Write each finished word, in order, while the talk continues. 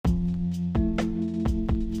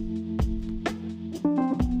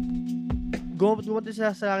Gumawa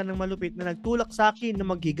sila sa akin ng malupit na nagtulak sa akin na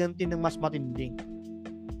maghiganti ng mas matinding.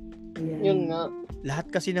 Yun nga. Lahat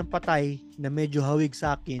kasi ng patay na medyo hawig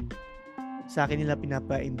sa akin nila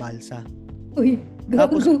pinapa-imbalsa. Uy,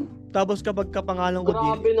 Tapos kapag kapangalan ko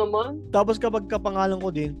Grabe naman. Tapos kapag kapangalan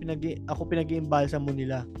ko din, ako pinag-iimbalsa mo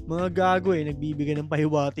nila. Mga gago nagbibigay ng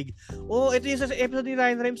pahiwatig. Ito yung sa episode ni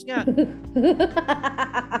Ryan Rems nga.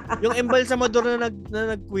 Yung embalsamador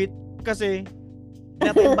na nag-quit kasi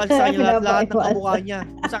pinapa-imbalsa niya lahat ng kamukha niya.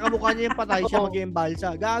 Sa kamukha niya yung patay siya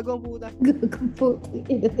mag-iimbalsa. Gago ang puta.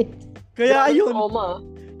 Kaya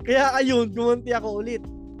ayun, gumunti ako ulit.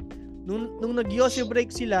 Nung nag-yosi break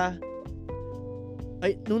sila,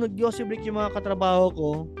 nung nag-yosi break yung mga katrabaho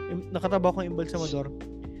ko, nakatrabaho ko ng embalsamador,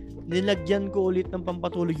 nilagyan ko ulit ng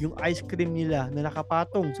pampatulog yung ice cream nila na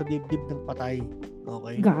nakapatong sa dibdib ng patay.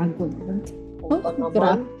 Okay? Gago.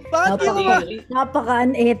 Bakit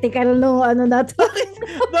napaka-unethical no na to.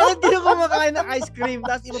 Bakit di ko kumakain ng ice cream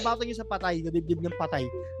tapos ibabato nyo sa patay, sa dibdib ng patay?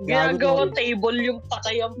 Ginagawa table yung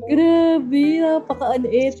patayan mo. Grabe,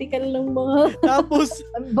 napaka-unethical ng mga tapos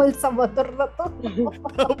embalsamador na to.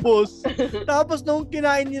 tapos nung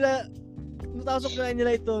kinain nila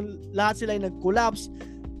ito, lahat sila ay nag-collapse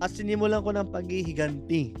at sinimulan ko ng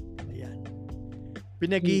paghihiganti. Ayan.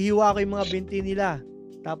 Pinaghihiwa ko yung mga binti nila.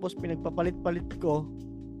 Tapos pinagpapalit-palit ko.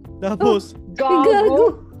 Tapos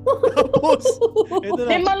Gago. ito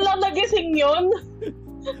na. Di man lang nagising yun.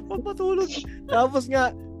 Papatulog. Tapos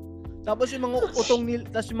yung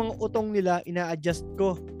mga utong nila, ina-adjust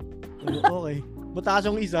ko. Okay. Butas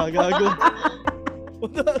yung isa, gago.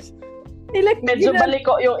 Butas. Medyo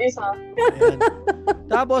baliko yung isa. Ayan.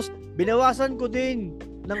 Tapos binawasan ko din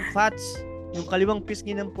ng fats yung kaliwang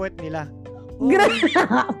pisngi ng puwet nila. Grabe.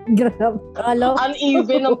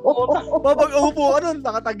 Uneven ang puta. Pag umupo ka nun,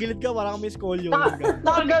 nakatagilid ka, parang may scolio.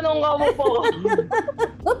 Nakaganong ka mo po.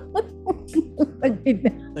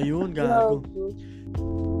 Ayun, gago.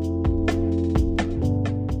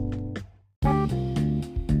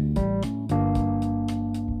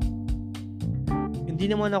 Hindi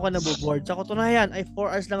naman ako naboboard. Sa katunayan, ay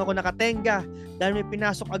 4 hours lang ako nakatenga dahil may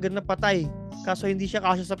pinasok agad na patay. Kaso hindi siya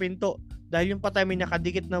kasya sa pinto. Dahil yung patay may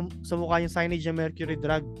nakadikit na sa mukha yung signage ng mercury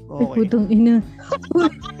drug. Okay. Putong ina.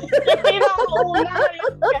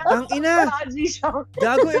 Ang ina!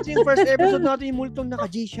 Gago, ito yung first episode natin yung multong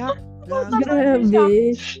naka-G-Shock.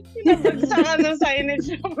 Grabe. Saka ng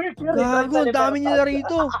signage ng mercury drug. Gago, ang dami nila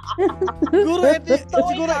rito.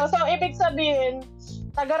 Siguro, So, ibig sabihin,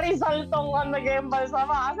 taga Rizal tong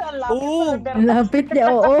nag-embalsama kasi ang lapit niya,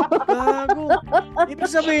 oo. Gago. Ibig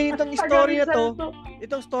sabihin, itong story na to,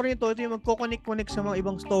 ito yung magkoconnect sa mga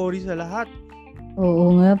ibang story sa lahat.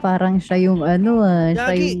 Oo nga, parang siya yung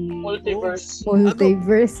siya yung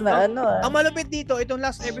multiverse na Ang malapit dito, itong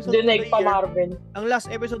last episode Dinig pa Marvin. Ang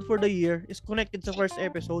last episode for the year is connected sa first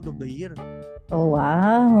episode of the year. Oh,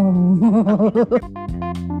 wow.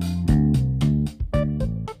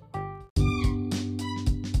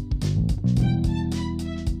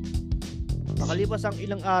 Makalipas ang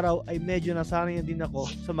ilang araw ay medyo nasanay na din ako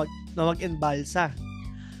sa mag-embalsa.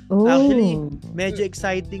 Oh. Actually, medyo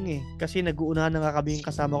exciting kasi nag-uunahan na nga kami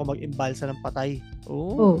kasama ko mag-embalsa ng patay.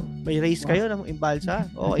 May race kayo ng embalsa?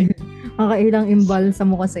 Okay. Kakailang embalsa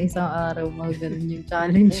mo ka sa isang araw, mga ganun yung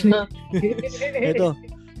challenge. Ito,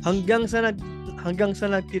 hanggang sa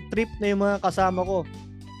nag-trip na yung mga kasama ko.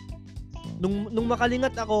 Nung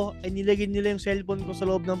makalingat ako, ay nilagay nila yung cellphone ko sa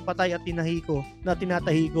loob ng patay at tinatahi ko.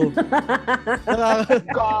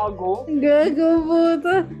 Gago. Gago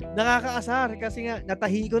puta. Nakakaasar kasi nga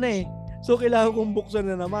natahi ko na So kailangan kong buksan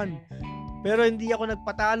na naman. Pero hindi ako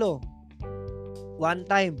nagpatalo. One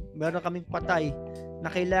time, meron kaming patay na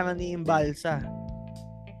kailangan i-imbalsa.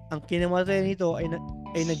 Ang kinamatay nito ay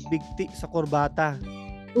nagbigti sa kurbata.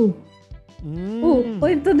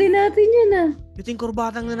 Kwento din natin yun Ito yung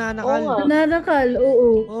kurbatang nananakal. Nananakal,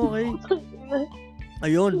 oo. Okay.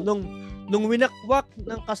 Ayun, nung winakwak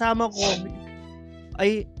ng kasama ko,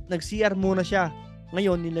 ay nag-CR muna siya.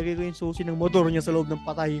 Ngayon, nilagay ko yung susi ng motor niya sa loob ng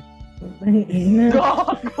patay.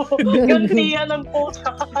 Gago. Gantiyan ng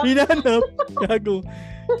puta. Gago.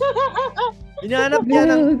 Hinahanap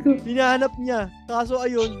niya. Kaso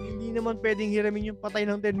ayun, hindi naman pwedeng hiramin yung patay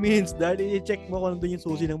ng 10 minutes dahil i-check mo kung nandun yung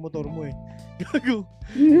susi ng motor mo Gago.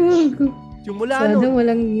 Simula sana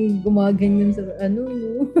walang gumaganyan sa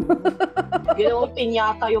Ginawang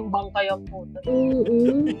pinyata yung bangka yung puta.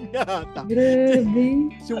 Pinyata. Grabe.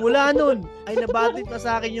 Simula nun, ay nabatit na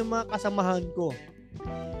sa akin yung mga kasamahan ko.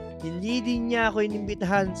 Hindi din niya ako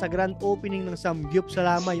inimbitahan sa grand opening ng Samgyup sa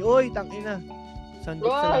Lamay. Oy, tangina.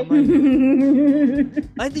 Samgyup sa Lamay.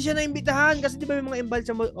 Ay, hindi siya naimbitahan kasi di ba may mga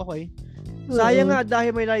embalsamador. Okay. Sayang nga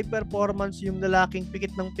dahil may live performance yung lalaking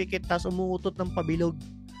pikit ng pikit tapos umuutot ng pabilog.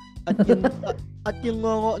 At yung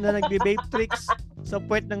ngongo na nagbe-vape tricks sa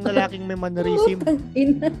puwet ng lalaking may mannerism.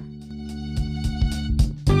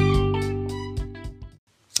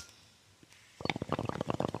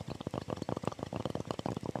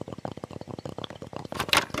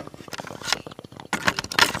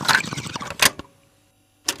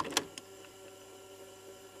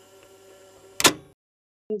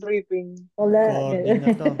 Dripping. Wala. Recording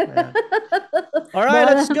na to. Alright,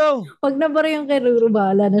 let's go. Pag nabara yung kay Ruru,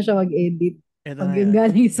 bahala na siya mag-edit. Ito Pag na yung yan.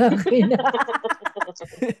 galing sa akin.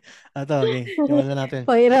 Ito, okay. Simulan na natin.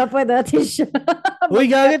 Pahirapan natin siya. Uy,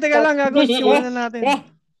 gagi, teka lang. Gago, simulan na natin.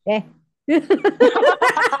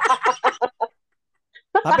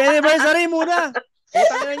 Happy anniversary muna!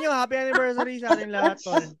 Putang nyo, happy anniversary sa ating lahat,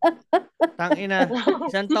 tol. Tangina. 1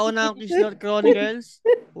 taon na ang Kislot Chronicles.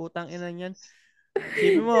 Putang ina niyan.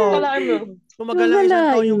 Sipin mo, tumagalang 1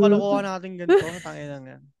 taon yung kalokohan natin ganito. Tangina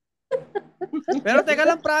nga. Pero teka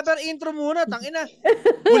lang, proper intro muna. Tangina.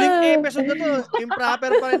 Huling episode na to.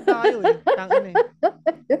 Improper pa rin tayo eh. Tangina eh.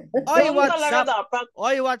 Oy, what's up?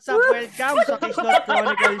 Oy, what's up? Welcome sa Kislot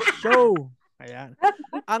Chronicles Show. Ayan.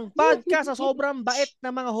 Ang podcast sa sobrang bait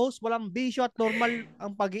na mga host, walang bisyo at normal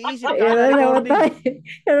ang pag-iisip.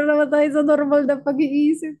 Pero naman tayo sa normal na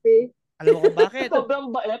pag-iisip eh. Alam mo kung bakit?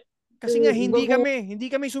 Sobrang bait. Kasi nga hindi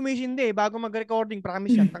kami sumisindi bago mag-recording,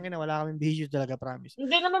 promise yan. Tangina, wala kaming bisyo talaga, promise.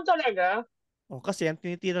 Hindi naman talaga. Oh, kasi ang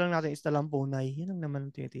tinitira lang natin is talampunay. Yan ang naman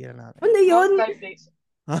ang tinitira natin. Ano yun?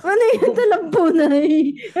 Ano yun talampunay?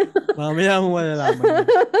 Mamaya mo malalaman.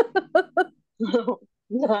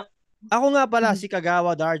 Ako nga pala si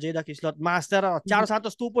Kagawa Darjay the Kislot Master at Charo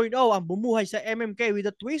Santos 2.0 ang bumuhay sa MMK with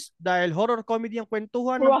a twist dahil horror comedy ang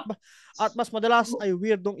kwentuhan at mas madalas ay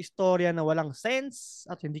weirdong istorya na walang sense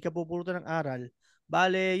at hindi ka pupulutan ng aral.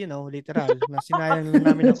 Bale, literal na sinayang lang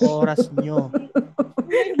namin ang oras nyo.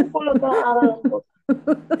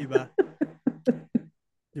 Diba?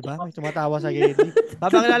 Diba? May tumatawa sa gate.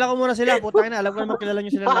 Papakilala ko muna sila. Putang ina, alam ko naman kilala nyo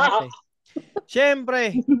sila lahat eh.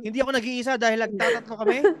 Siyempre, hindi ako nag-iisa dahil nagtatatlo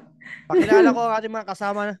kami. Pakilala ko ang ating mga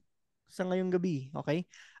kasama sa ngayong gabi. Okay?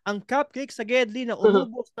 Ang cupcake sa Gedli na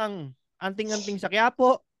umubos ng anting-anting sa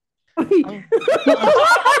Quiapo.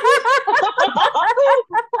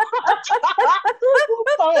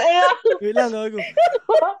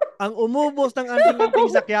 Ang umubos ng anting-anting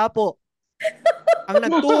sa Quiapo. Ang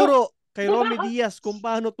nagturo kay Romy Diaz kung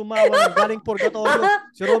paano tumawa ng galing purgatorio.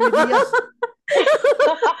 Si Romy Diaz.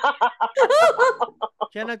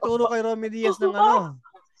 Siya nagturo kay Romy Diaz ng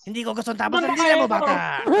hindi ko gusto tapos hindi na mo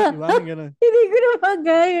bata. Diba? Ganun. Hindi ko na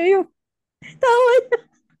magaya yung tawa niya.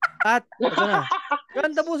 At, ito na.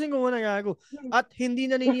 Tapusin ko muna gago. At hindi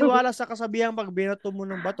naniniwala sa kasabihang pag binato mo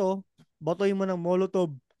ng bato, batoy mo ng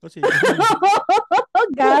molotov. Kasi,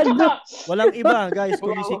 gago. Walang iba, guys,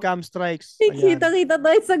 kundi si Cam Strikes. Kita-kita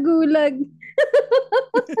tayo sa gulag.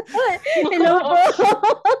 Hello po.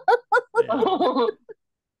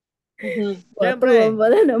 Siyempre,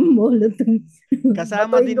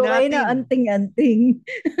 kasama din natin anting-anting.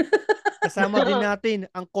 Kasama din natin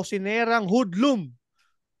ang kusinerang hoodlum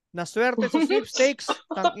na swerte sa sweepstakes.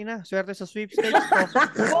 Tangina, swerte sa sweepstakes.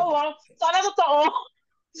 Wow, sana totoo.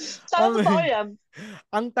 Sana totoo yan.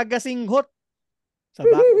 Ang tagasinghot sa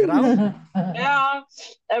background. Yeah,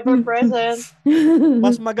 ever present.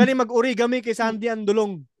 Mas magaling mag-origami kay Sandy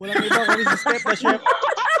Andulong. Walang iba kundi si Step the Chef.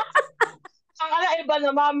 Ang iba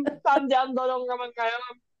naman, Sandy Andulong naman kayo.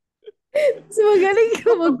 Mas magaling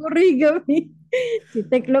ka mag-origami. Si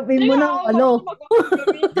Teklopin mo ng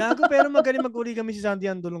Gago, pero magaling mag-origami si Sandy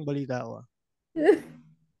Andulong, balita ko.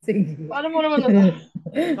 Sige. Paano mo naman ito?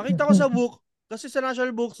 Nakita ko sa book, kasi sa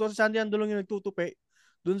National Bookstore, si Sandy Andulong yung nagtutupi.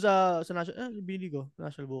 Doon sa National, bili ko,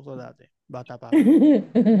 National Bookstore dati. Bata pa.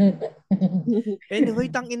 Anyway,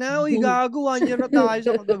 tangina, uy, gago, 1 year na tayo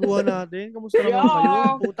sa kagagawa natin. Kamusta naman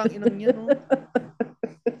kayo? Putang inang yan, no?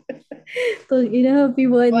 Happy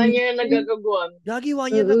 1 year nagagaguan. Gagi,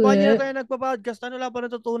 1 year na tayo nagpa-podcast. Ano lang pa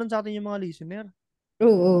natutunan sa atin yung mga listener?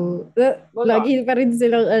 Oo. Lagi pa rin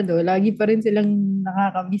silang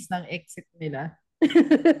nakakamiss ng exit nila.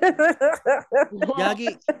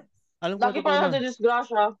 Gagi, alam ko lagi pa natin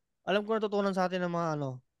disgrasya. Alam ko natutunan sa atin ng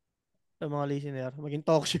mga ng mga listener. Maging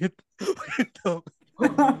talk shit.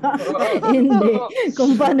 Hindi.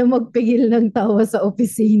 Kung paano magpigil ng tawa sa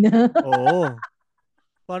opisina. Oo.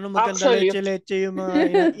 Paano maganda leche-leche yung mga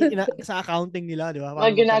sa accounting nila, di ba?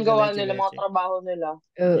 Mga ginagawa nila, mga trabaho nila.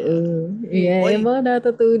 Oo. Yeah, yung mga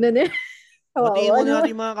natutunan eh. Batiin muna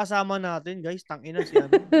natin yung mga kasama natin, guys. Tangina si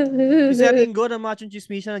Si Sir Ingo ng Machong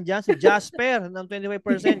Chismisa nandiyan. Si Jasper ng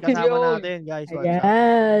 25% kasama natin, guys. What's up?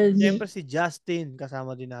 Ayan. Siyempre si Justin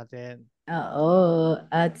kasama din natin. Oo.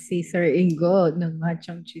 At si Sir Ingo ng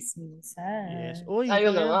Machong Chismisan. Yes. Uy,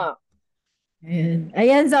 ayun na nga.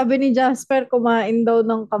 Ayan, sabi ni Jasper, kumain daw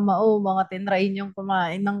ng kamao. Mga tinry niyong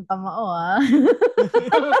kumain ng kamao, ha?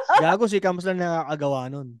 Gago si Kams lang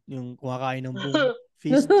nakakagawa nun. Yung kumakain ng buong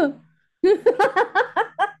feast.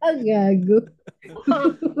 Gago.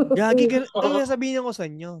 Gagi, ito sabihin ko sa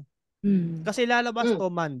inyo. Hmm. Kasi lalabas to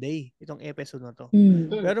Monday, itong episode na to.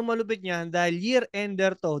 Hmm. Pero malupit niyan, dahil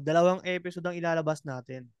year-ender to, 2 episode ang ilalabas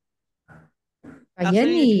natin. Ayan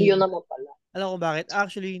Actually, Yun naman pala. Alam ko bakit?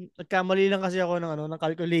 Actually, nagkamali lang kasi ako ng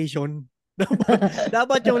calculation.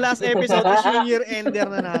 dapat yung last episode is yung year-ender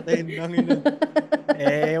na natin.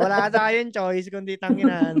 Wala tayong choice kundi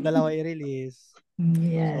tangina, 2 i-release.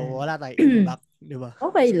 Yeah. So, wala tayong impact. Di ba?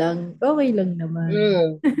 Okay lang. Okay lang naman.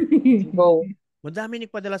 Go. Madami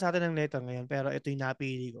nagpadala sa atin ng letter ngayon, pero ito yung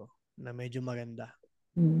napili ko na medyo maganda.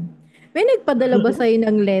 May nagpadala ba sa'yo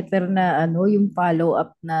ng letter na yung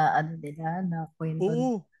follow-up na nila, na kwento?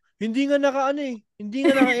 Oo. Hindi nga Hindi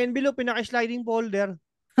nga naka-envelope, pinaka-sliding folder.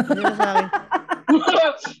 Hindi na sa akin.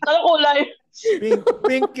 Ano kulay?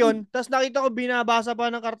 Pink yun. Tapos nakita ko binabasa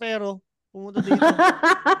pa ng kartero. Pumunta dito.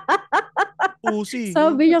 Usi.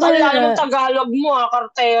 Sabi niya Kaya kaya. yung Tagalog mo,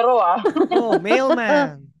 kartero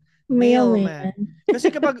Mailman. Mailman.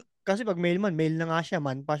 Kasi pag mailman, mail na nga siya,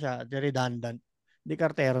 man pa siya, redundant. Di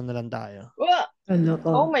kartero na lang tayo.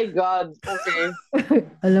 Oh my God. Okay.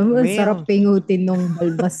 Alam mo, sarap pingutin nung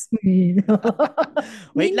balbas mo.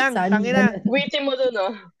 Wait lang, tangina. Waitin mo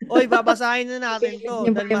dun, Oy, babasahin na natin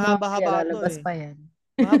to. Dahil mahaba-haba to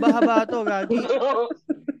Mahaba-haba to, gagi.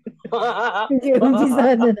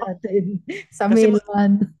 Umpisa na natin. Sa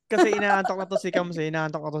mailman. Kasi inaantok na to si Kamse.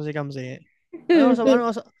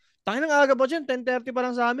 Tangina ng aga pa dyan, 10:30 pa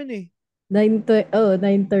lang sa amin eh.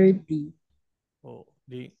 9:30. Oh,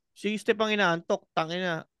 di. Si Step ang inaantok,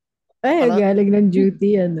 tangina. Ay, galing ng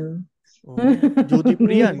duty, Oh, duty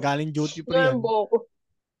free yan. Galing duty free yan.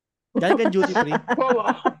 Galing kang duty free?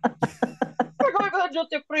 Galing kang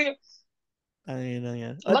duty free. Tangina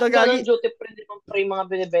yan. Ba't galing duty free, di pang free mga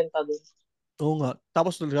binibenta doon? Oo nga.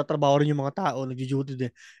 Tapos nagtatrabaho rin yung mga tao, nag-duty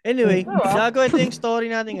din. Anyway, gago ito yung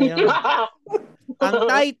story natin ngayon. Ang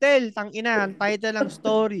title ng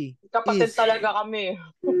story kapatid is, talaga kami.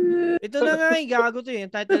 Ito na nga gago to eh.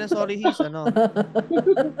 Ang title ng story is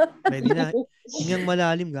Ready na. Hingang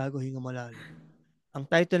malalim, gago. Hingang malalim. Ang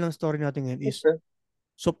title ng story natin ngayon is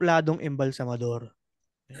Supladong Embalsamador.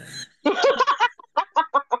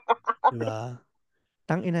 Diba?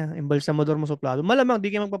 Tangina, Embalsamador mo suplado. Malamang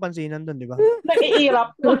di kayo magpapansinan doon, di ba?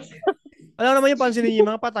 Nag-iirap. Alam naman yung pansinin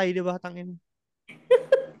yung mga patay, di ba? Tangina.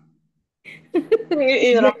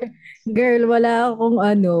 Girl, wala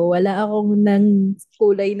akong ng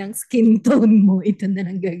kulay ng skin tone mo. Ito na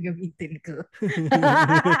lang gagamitin ko.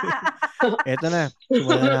 Eto na.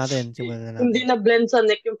 Simulan natin. Hindi na blend sa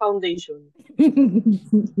neck yung foundation.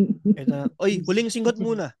 Eto na. Oy, huling singgot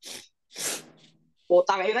muna.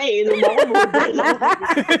 Putang ina, inom ako.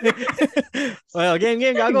 Game,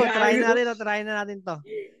 gago. Try na natin to.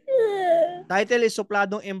 Title is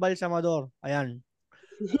Supladong Embalsamador. Ayan.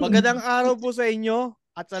 Magandang araw po sa inyo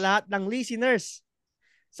at sa lahat ng listeners.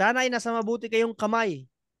 Sana ay nasa mabuti kayong kamay.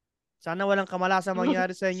 Sana walang kamalasa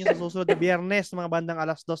mangyari sa inyo sa susunod na Biyernes, mga bandang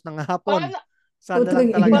 2:00 ng hapon. Sana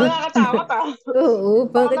lang talaga. Nakakatakot Oo,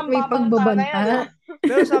 bakit may pagbabanta?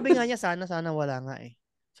 Pero sabi nga niya, sana wala nga eh.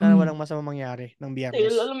 Sana walang masama mangyari ng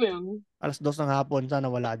Biyernes. Alam mo yun. 2:00 ng hapon, sana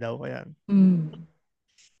wala daw. Ayan.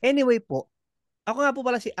 Anyway po, ako nga po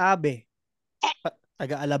pala si Abe.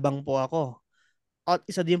 Taga-Alabang po ako. At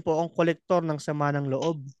isa din po akong kolektor ng sama ng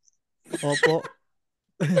loob. Opo.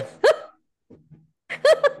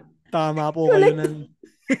 Tama po kayo ng...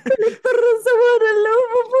 Kolektor ng sama ng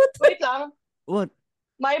loob. Wait lang. What?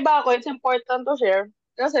 May iba ako. It's important to share.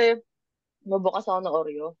 Kasi, mabukas ako ng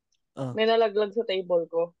Oreo. May nalaglag sa table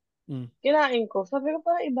ko. Kinain ko. Sabi ko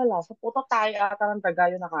pa iba lang. Sa puta tayo ata ng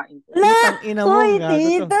tagayo na kain ko. Putang ina mo.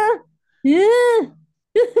 Tita. Yeah.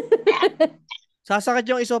 Sasakit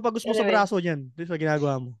yung isophagus mo sa braso niyan. Dito sa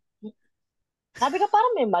ginagawa mo. Sabi ka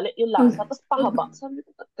parang may mali yung lasa. Tapos pahaba. Sabi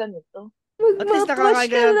ko, ba't ganito? At least nakakain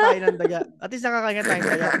tayo ng daga. At least nakakain tayo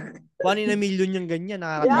ng daga. 1 in a million yung ganyan.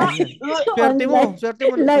 Nakakatayin yan. Swerte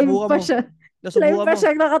mo. Live pa siya. Live pa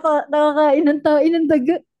siya nakakain ng tain ng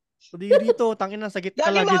daga. So dito, tangin na sakit ka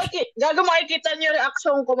lagi. Gago makikita niyo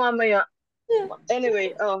reaction ko mamaya.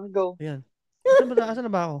 Anyway, go. Ayan. Asan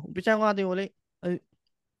na ba ako? Umpisa ko natin uli.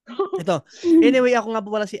 Ito. Anyway, ako nga po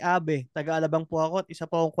pala si Abe. Taga-Alabang po ako at isa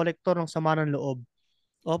po akong kolektor ng sama ng loob.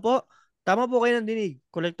 Opo, tama po kayo ng dinig.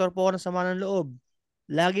 Kolektor po ako ng sama ng loob.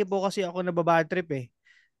 Lagi po kasi ako nababad trip eh.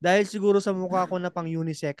 Dahil siguro sa mukha ko na pang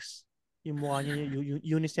unisex. Yung mukha niya,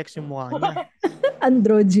 unisex yung mukha niya.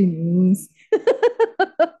 Androgynous.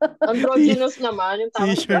 Androgynous naman, yung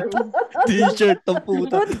tamang T-shirt. term. T-shirt, tong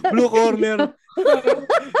puta. Blue corner.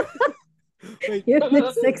 Wait.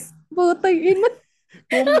 Unisex. Putang ina.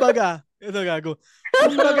 Kumbaga, ito gago.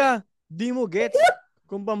 Kumbaga, di mo gets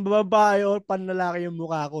kung pambabae o panlalaki yung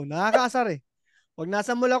mukha ko. Nakakaasar eh. Pag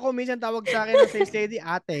nasa mall ako, minsan tawag sa akin ng sales lady,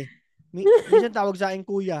 ate. Minsan tawag sa akin,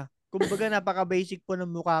 kuya. Kumbaga, napaka-basic po ng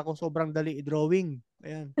mukha ko. Sobrang dali i-drawing.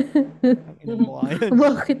 Ayan. Ang inang mukha yan.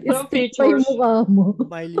 Bakit stick pa yung mukha mo?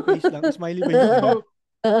 Smiley face lang. Smiley face lang.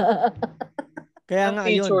 Kaya nga,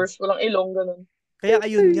 ayun. Features, walang ilong, ganun. Kaya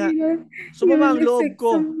ayun nga. Sumama ang loob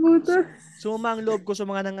ko. Sumama ang loob ko sa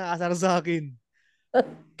mga nangaasar sa akin.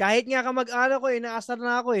 Kahit nga kamag-anak ko eh, naasar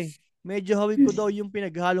na ako eh. Medyo hawig ko daw yung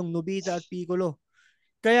pinaghalong Nobita at Piccolo.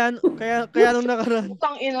 Kaya nung nakaraan.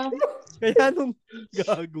 Putang ina. Kaya nung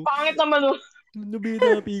gago. Pangit naman oh.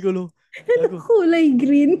 Nobita at Piccolo. Gago. Kulay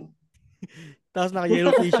green. Tapos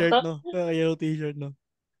naka-yellow t-shirt, no? Naka-yellow t-shirt, no?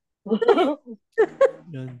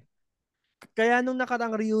 Yan. Kaya nung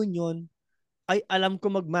nakarang reunion, ay alam ko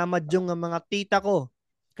magmamadyong ang mga tita ko.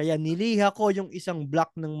 Kaya niliha ko yung isang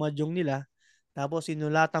block ng madyong nila. Tapos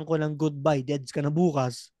sinulatan ko ng goodbye, deads ka na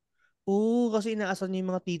bukas. Oo, kasi inaasar niya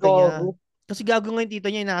yung mga tita niya. Kasi gago nga yung tita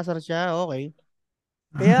niya, inaasar siya. Okay.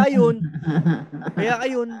 Kaya ayun,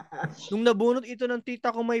 nung nabunot ito ng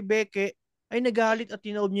tita ko may beke, ay nagalit at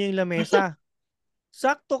tinaob niya yung lamesa.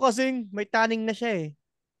 Sakto kasing may taning na siya eh.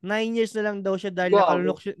 9 years na lang daw siya dahil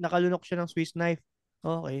nakalunok siya ng Swiss knife.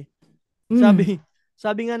 Okay. Sabi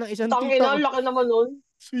nga ng isang tita ko. Laki naman nun.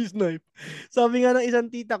 Swiss knife. Sabi nga ng isang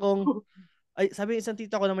tita kong, sabi ng isang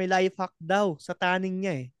tita ko na may life hack daw sa taning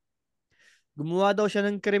niya eh. Gumawa daw siya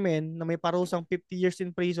ng krimen na may parusang 50 years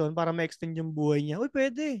in prison para ma-extend yung buhay niya. Uy,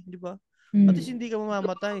 pwede, di ba? At least hindi ka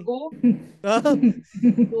mamamatay.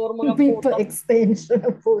 May pa-extension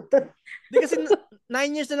na puta. Di kasi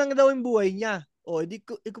 9 years na lang daw yung buhay niya. O, di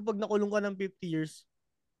ko pag nakulong ka ng 50 years,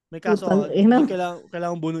 may kaso,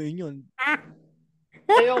 kailangan bunuin yun.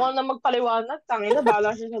 Ayoko na magpaliwanag. Tangina,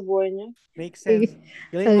 bahala siya sa buhay niya. Makes sense.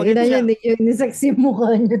 Magaling siya. Yung sexy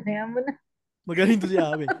mukha niya na yaman na. Magaling to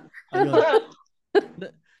siya, Abe. Ayun.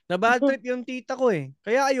 Na-bad trip yung tita ko eh.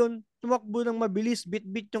 Kaya ayun, tumakbo ng mabilis,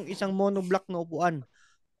 bit-bit yung isang monoblock na upuan.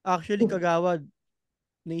 Actually, kagawad,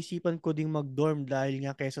 naisipan ko ding mag-dorm dahil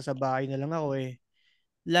nga kaysa sa bahay na lang ako eh.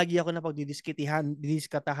 Lagi ako na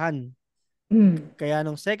didiskatahan. Kaya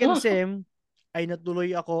nung second sem, ay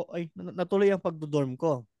natuloy ang pagdodorm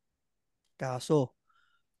ko. Kaso,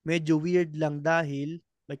 medyo weird lang dahil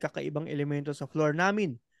may kakaibang elemento sa floor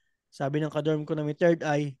namin. Sabi ng kadorm ko na may third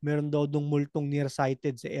eye, meron daw dong multong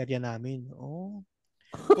nearsighted sa area namin. Oh.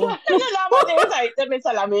 Nalaman nearsighted, may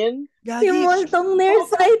salamin. Gagi. Yung multong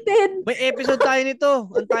nearsighted. May episode tayo nito.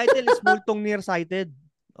 Ang title is Multong Nearsighted.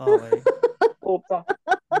 Okay. Opa.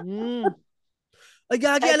 Ay,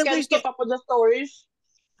 gagi, alam ko yung keep up with the stories.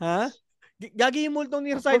 Ha? Gagi yung multong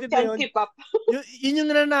nearsighted na yun. Keep up. Yun yung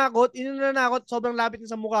nananakot. Sobrang lapit na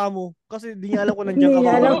sa mukha mo. Kasi di niya alam kung nandiyan ka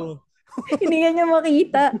ba. Hindi nga niya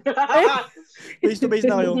makita. Face to face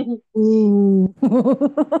na kayo.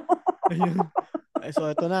 Ayun. Ay,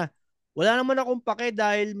 so, ito na. Wala naman akong pake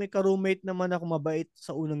dahil may ka-roommate naman ako mabait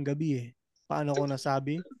sa unang gabi eh. Paano ko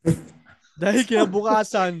nasabi? Dahil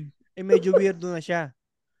kinabukasan, medyo weirdo na siya.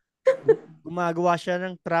 Gumagawa siya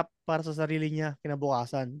ng trap para sa sarili niya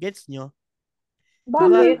kinabukasan. Gets nyo?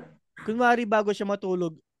 Bakit? Kunwari bago siya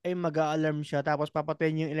matulog, ay mag-a-alarm siya tapos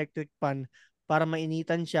papatayin niya yung electric fan para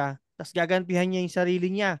mainitan siya. Tapos gagantihan niya yung sarili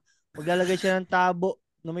niya. Maglalagay siya ng tabo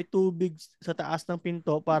na may tubig sa taas ng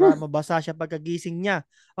pinto para mabasa siya pagkagising niya.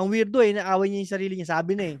 Ang weirdo eh, naaway niya yung sarili niya.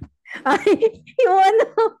 Sabi na eh.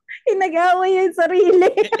 Ay, nag-away niya yung sarili.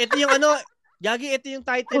 Ito yung Gagi, ito yung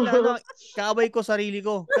title na kaaway ko sarili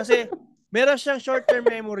ko. Kasi meron siyang short-term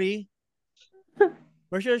memory.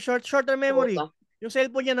 Short-term memory. Yung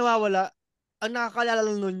cellphone niya nawawala. Ang nakakalala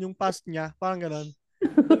nun yung past niya. Parang gano'n.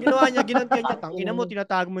 Ang ginawa niya, ginantihan niya. Tangina mo,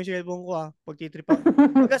 tinatago mo yung cellphone ko pagtitrip ako.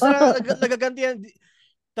 Pagkas nagagantihan,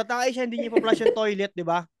 tatay siya, hindi niya pa-flush yung toilet, di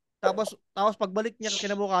ba? Tapos pagbalik niya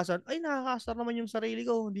kinabukasan, ay nakakasar naman yung sarili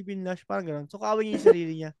ko, hindi pinlash, parang gano'n. So kaaway niya yung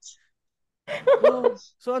sarili niya.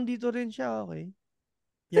 So andito rin siya, okay?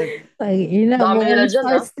 Yan. Ay,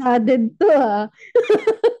 star-studded to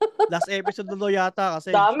Last episode na yata kasi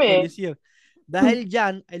dami. This year. Dahil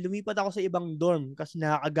dyan, ay lumipat ako sa ibang dorm kasi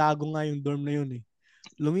nakakagago nga yung dorm na yun eh.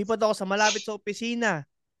 Lumipat ako sa malapit sa opisina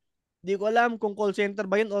Di ko alam kung call center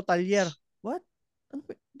ba yun o talyer. What?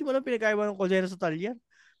 Di mo alam pinagkaiba ng call center sa talyer?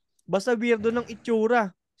 Basta weirdo ng itsura.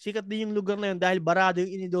 Sikat din yung lugar na yun dahil barado yung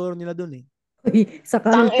inidoro nila dun eh. Uy, sa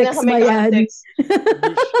Tangina Caltex sa may ba yan? Caltex.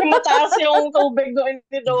 Mataas yung tubig no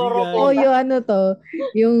inidoro po. O yung ano to,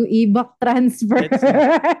 yung e-back transfer.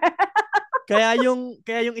 Kaya yung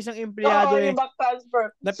isang empleyado yung back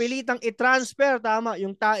transfer. napilitang i-transfer, tama,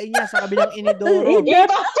 yung tae niya sa kabilang inidoro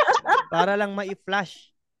para lang ma-i-flash.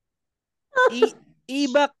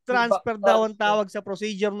 E-back transfer daw ang tawag sa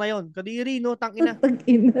procedure na yon. Kadiri, no? Tangina.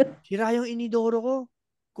 Sira yung inidoro ko.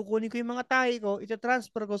 Kukunin ko yung mga tae ko,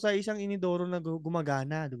 ita-transfer ko sa isang inidoro na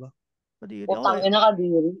gumagana, di ba? Kadiri. Tangina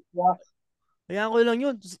kadiri. Kaya ko lang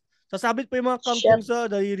yun. Sasabit pa yung mga kangkong sa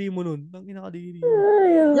daliri mo nun. Tangina kadiri.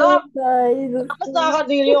 Yup! Tapos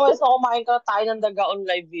nakakadiri yung kasi kumain ka tayo ng daga on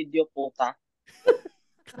live video, puta.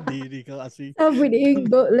 Kadiri ka kasi. Sabi ni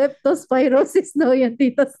Ingo, leptospirosis daw yan,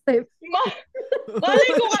 Tita Steph. Malay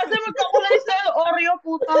ko kasi magkakulay sa Oreo,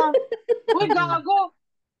 puta. Uy, gago.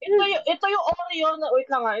 Ito yung Oreo na, wait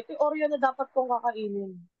lang ito yung Oreo na dapat kong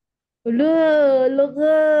kakainin.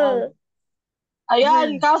 Loka.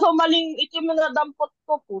 Ayan, kaso maling itim na dampot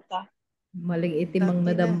ko, puta. Maling itim ang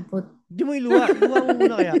nadampot. Di mo iluwa. Iluwa mo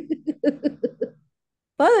muna kaya.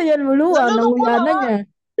 Paano yan muluwa? Nanguya na niya.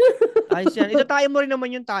 Ayos yan. Itatayo mo rin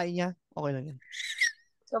naman yung tayo niya. Okay lang yan.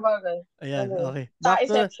 Sabagay. Ayan, okay.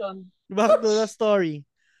 Back to the story.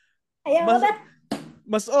 Ayaw na.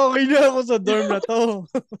 Mas okay na ako sa dorm na to.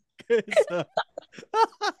 Kesa.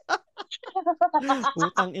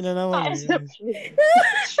 Putang ina naman.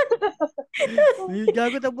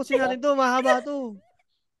 Gago, tapusin natin to. Mahaba to.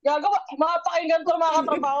 Gago, makapakinggan ko mga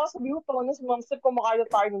katrabaho. Sabi ko, parang si Ma'am Steph, kumakain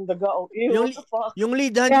tayo ng daga. Yung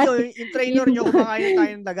lead hand nyo, yung trainer nyo, kumakain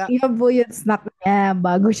tayo ng daga. Yan po yung snack niya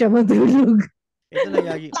bago siya matulog. Ito na,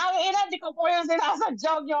 Gagi. Tangina, di ko po yung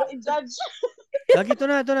sinasadya. Yung i-judge. Gagi, ito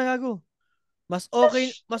na, Gago. Mas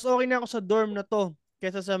okay na ako sa dorm na to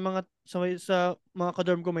kaysa sa mga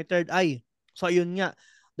kadorm ko may third eye. So ayun nga.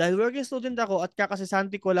 Dahil working student ako at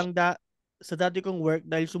kakasesante ko lang sa dati kong work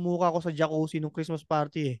dahil sumuka ako sa jacuzzi nung Christmas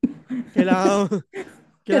party eh. Kailangan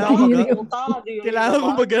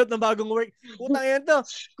ko maghanap ng bagong work. Putang yan to.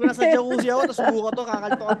 Kung nasa jacuzzi ako, tapos sumuka to,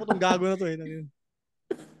 kakalitokan po tong gago na to eh.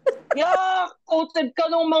 Coated ka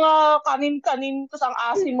ng mga kanin-kanin tapos ang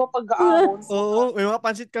asim mo pag-aahon. Oo, may mga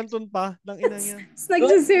pansit canton pa. Tangina niya.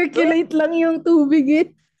 Nag-circulate lang yung tubig eh.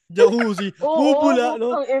 Jacuzzi. Bubula,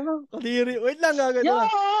 no? Kadiri. Wait lang, gagawin na.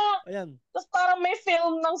 Ayan. Tapos parang may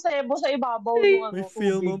film ng sebo sa ibabaw. May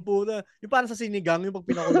film ang puta. Yung parang sa sinigang, yung pag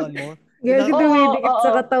pinakuluan mo. Gagawin dumidikit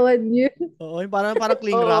sa katawan niyo. Oo, yung parang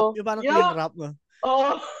cling wrap. Yung parang cling wrap.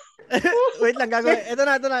 Oo. Wait lang, gagawin. Ito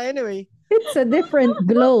na. Anyway. It's a different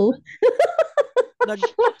glow.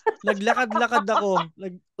 Naglakad-lakad ako.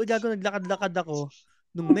 Naglakad-lakad ako.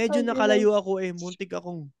 Nung medyo nakalayo ako muntik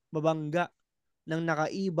akong mabangga ng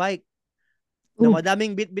naka-e-bike. Na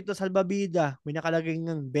madaming bit-bit na salbabida. May nakalagay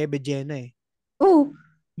ng Bebe Jenna eh.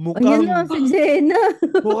 Mukhang si Jenna.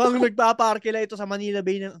 Mukhang nagpaparkila ito sa Manila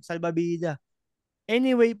Bay ng salbabida.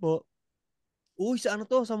 Anyway po, sa ano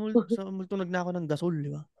to? Sa multo nagnako ng gasol, di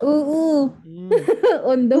ba? Oo.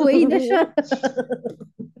 On the way na siya.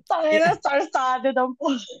 Tangina, star-studded ang po.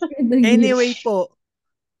 Anyway po,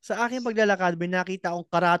 sa aking paglalakad, may nakita akong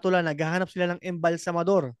karatula, naghahanap sila ng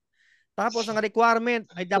embalsamador. Tapos ang requirement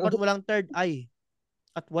ay dapat walang third eye.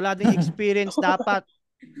 At wala ding experience dapat.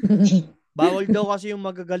 Bawal daw kasi yung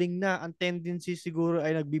magagaling na. Ang tendency siguro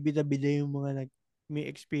ay nagbibida-bida yung mga may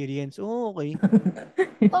experience. Okay.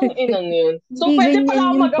 Ang inang yun. So, pwede pala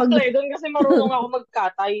ako mag-apply doon kasi marunong ako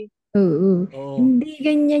magkatay. Oo. Hindi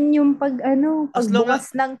ganyan yung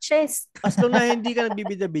pagbukas ng chest. As long na hindi ka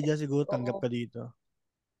nagbibida-bida, siguro tanggap ka dito.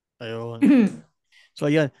 Ayun. So,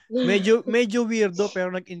 ayan. Medyo weirdo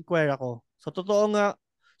pero nag-inquire ako. So, totoo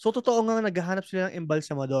nga naghahanap sila ng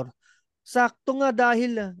embalsamador. Sakto nga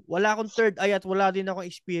dahil wala akong third eye at wala din akong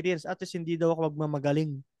experience. At least hindi daw ako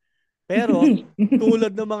magmamagaling. Pero,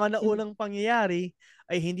 tulad ng mga naunang pangyayari,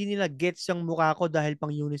 ay hindi nila gets yung mukha ko dahil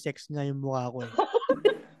pang unisex nga yung mukha ko.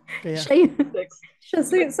 Kaya,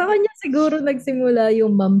 sa kanya siguro nagsimula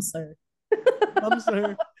yung ma'am sir. Ma'am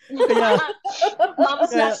sir. Kaya,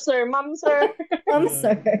 Ma'am sir.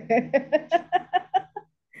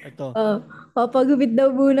 Ito. Papagupit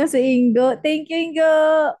daw muna si Ingo. Thank you, Ingo.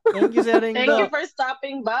 Thank you, Sir Ingo. Thank you for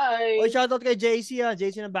stopping by. Shoutout kay JC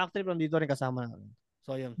JC ng Backtrip, nandito rin kasama namin.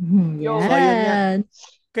 So, yun. Yan. So, yun yan.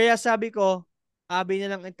 Kaya sabi ko, abi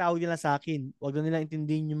na lang ang tawag nila sa akin. Huwag na nila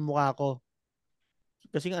intindihin yung mukha ko.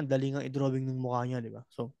 Kasi nga, ang dali nga i-drawing ng mukha niya, di ba?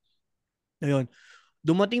 So, ayun.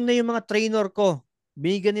 Dumating na yung mga trainer ko.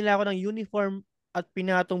 Binigyan nila ako ng uniform at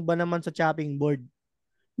pinatong ba naman sa chopping board.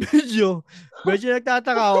 medyo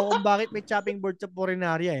nagtataka ako kung bakit may chopping board sa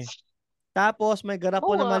purinarya eh. Tapos may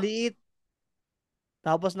garapon na maliit.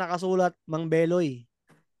 Tapos nakasulat, Mang Beloy.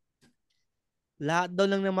 Lahat daw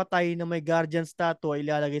ng namatay na may guardian statue ay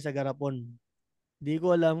ilalagay sa garapon. Hindi ko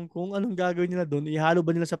alam kung anong gagawin nila doon. Ihalo ba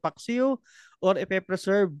nila sa paksiw or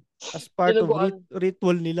ipe-preserve as part of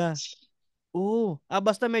ritual nila.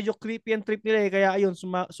 Basta medyo creepy ang trip nila eh. Kaya ayun,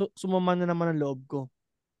 sumama na naman ang loob ko.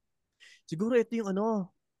 Siguro ito yung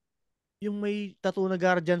yung may tattoo na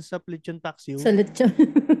guardian sa lechon paksiw. Sa lechon.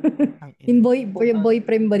 Yung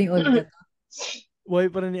boyfriend ba ni Olga?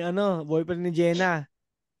 Boyfriend ni Jenna.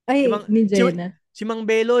 Ay, ni Jenna. Si Mang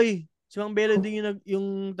Beloy. Si Mang Beloy din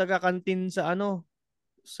yung taga-kantin sa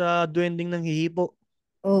sa duwending ng hihipo.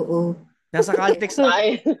 Oo. Nasa Caltex.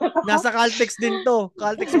 Nasa Caltex din to.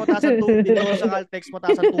 Caltex mataas ang tubig. Dito sa Caltex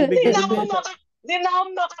mataas ang tubig. Di na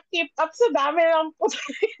ako maka-keep up sa dami ng puto.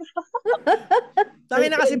 Sabi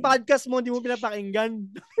na kasi podcast mo, hindi mo pinapakinggan.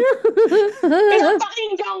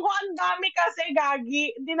 Pinapakinggan ko, ang dami kasi,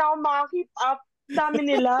 gagi. Hindi na ako maka-keep up. Dami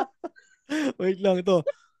nila. Wait lang to.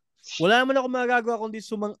 Wala naman ako magagawa kundi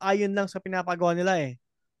sumang-ayon lang sa pinapagawa nila eh.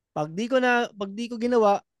 Pag di ko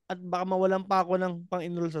ginawa at baka mawalan pa ako ng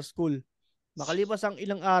pang-enroll sa school. Makalipas ang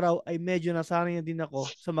ilang araw ay medyo nasanay na din ako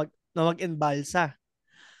sa mag-embalsa.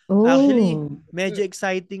 Actually, medyo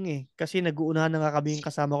exciting eh. Kasi nag-uunahan na nga kami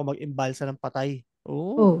kasama ko mag-embalsa ng patay.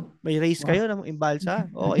 May race kayo ng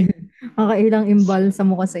embalsa? Okay. Kakailang embalsa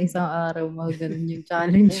mo ka sa isang araw. Mga ganun yung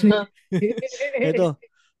challenge. Ito,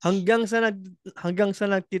 hanggang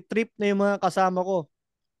sa nagtitrip na yung mga kasama ko.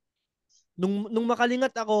 Nung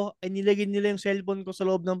makalingat ako, ay nilagay nila yung cellphone ko sa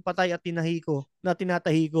loob ng patay at tinatahi ko.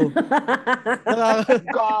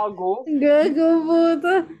 Gago. Gago po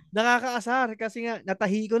to. Nakakaasar kasi nga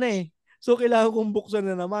natahi ko na eh. So kailangan kong buksan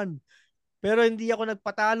na naman. Pero hindi ako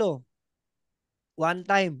nagpatalo. One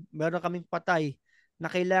time, meron kaming patay na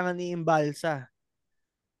kailangan i-imbalsa.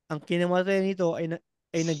 Ang kinamatay nito ay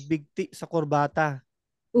nagbigti sa kurbata.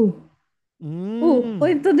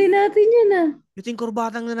 Kwento din natin yan ah. Ito yung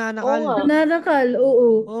kurbatang nananakal. Nananakal,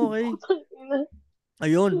 oo. Okay.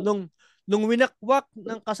 Ayun, nung winakwak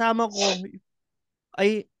ng kasama ko,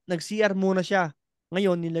 ay nag-CR muna siya.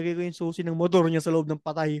 Ngayon, nilagay ko yung susi ng motor niya sa loob ng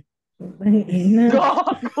patay. Gago.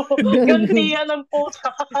 Gantiyan ng puta.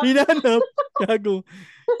 Gago.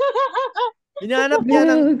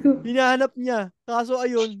 Hinahanap niya. Kaso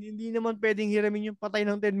ayun, hindi naman pwedeng hiramin yung patay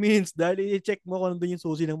ng 10 minutes dahil i-check mo kung nandun yung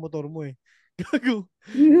susi ng motor mo eh. Gago.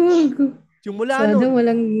 Sana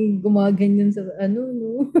walang gumaganyan sa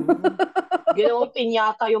no? Ginawang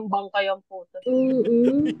pinyata yung bangka yung puta.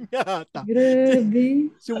 Pinyata. Grabe.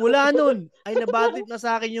 Simula nun, ay nabatid na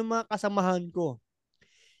sa akin yung mga kasamahan ko.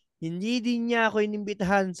 Hindi din niya ako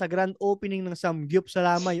inimbitahan sa grand opening ng Samgyup sa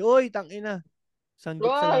Lamay. Oy, tangina. Samgyup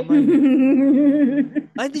sa Lamay.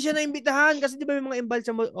 Ay, hindi siya naimbitahan kasi di ba may mga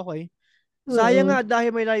Embalsamador. Okay. Sayang nga dahil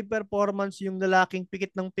may live performance yung lalaking pikit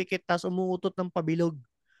ng pikit tas umuutot ng pabilog.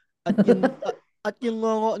 At yung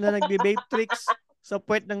ngongo na nagbe-vape tricks sa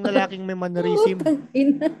puwet ng lalaking may mannerism.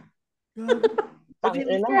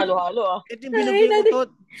 Halo-halo ah. Ito yung bilog yung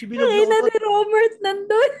utot. Si bilog yung utot. Si Romert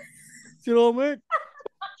nandun. Si Romert.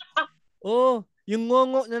 Yung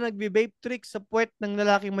ngongo na nagbe-vape tricks sa puwet ng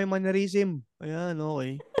lalaking may mannerism. Ayan,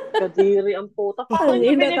 okay. Kadiri ang puta. Paano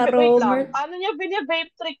niya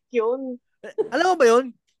bine-vape trick yun? Alam mo ba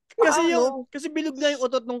yun? Kasi bilog na yung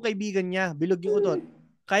utot ng kaibigan niya. Bilog yung utot.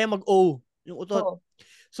 Kaya mag-O yung utot.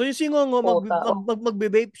 So yung singongo,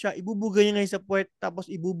 magbe-vape siya, ibubuga niya ngayon sa puwet, tapos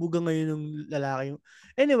ibubuga ngayon ng lalaki.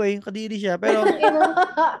 Anyway, kadiri siya. Pero,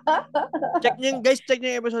 check niyo yung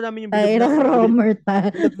episode namin yung bilog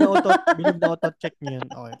na utot. Check niyo yan.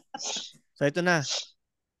 Okay. So ito na.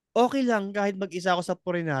 Okay lang kahit mag-isa ako sa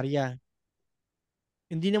purinarya.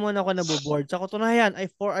 Hindi naman ako naboboard. Sa katunayan, ay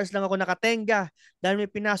 4 hours lang ako nakatenga dahil may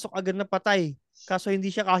pinasok agad na patay. Kaso hindi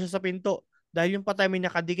siya kasya sa pinto. Dahil yung patay may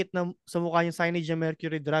nakadikit na sa mukha yung signage ng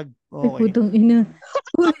mercury drug. Okay. Putong ina.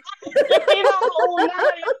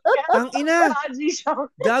 Ang ina.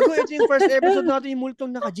 Gago, ito yung first episode natin yung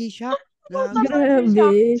multong naka-G-Shock.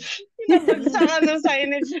 Grabe. Pinabagsakan ng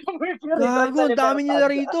signage ng mercury drug. Gago, ang dami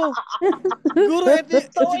nila rito.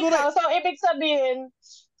 Siguro, So, ibig sabihin,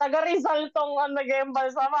 taga Rizal tong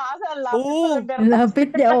nag-embalsama kasi ang lapit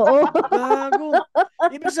niya, oo. Gago.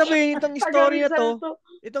 Ibig sabihin, itong story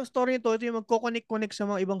na to, ito yung magkoconnect sa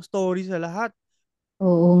mga ibang story sa lahat.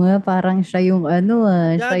 Oo nga, parang siya yung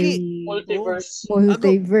siya yung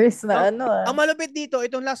multiverse na Ang malapit dito,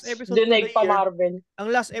 itong last episode for the year. Marvel. Ang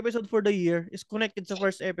last episode for the year is connected sa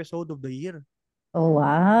first episode of the year. Oh,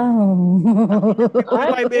 wow. Tangina, 55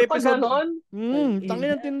 Ay, pa episode. ganon?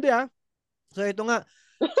 Tangina ng tindi ah. So ito nga,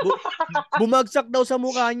 bumagsak daw sa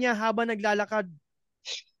mukha niya habang naglalakad.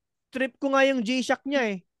 Trip ko nga yung G-Shock niya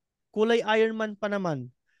eh. Kulay Iron Man pa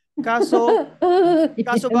naman. Kaso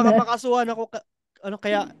baka makasuhan ako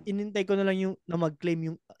kaya inintay ko na lang yung na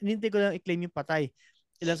mag-claim yung inintay ko na lang i-claim yung patay.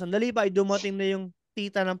 Ilang sandali pa ay dumating na yung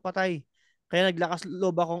tita ng patay. Kaya naglakas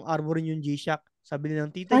loob akong armorin yung G-Shock. Sabi ng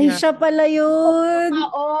tita Ay, niya, siya pala yun.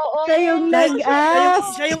 Oo. Siya yung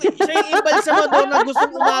nag-ask. siya yung embalsamador na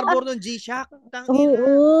gustong umarbor ng G-Shock. Tangina.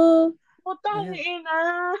 Oo. Putang ina.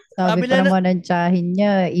 Sabi pa naman ng tsahin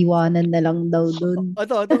niya, iwanan na lang daw dun.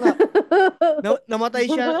 Ito nga. Namatay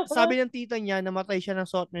siya. Sabi ng tita niya, namatay siya ng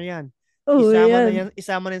sotner yan. Oo, yan.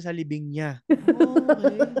 Isama na yan sa libing niya.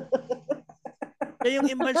 Okay. Kaya yung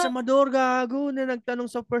embalsamador, gago, na nagtanong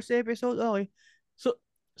sa first episode, okay.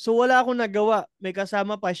 So wala akong nagawa. May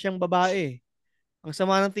kasama pa siyang babae. Ang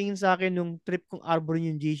sama ng tingin sa akin nung trip kong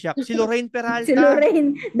arborin yung G-Shock. Si Lorraine Peralta. Si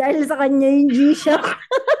Lorraine, dahil sa kanya yung G-Shock.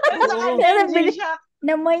 Oo.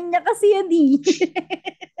 Namay niya kasi yan eh.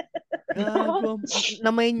 Gago.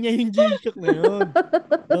 Namay niya yung G-Shock na yun.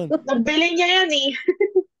 Nagbili niya yan eh.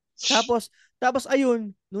 Tapos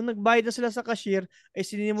ayun, nung nagbayad na sila sa cashier, ay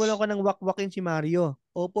sinimulan ko ng wakwakin si Mario.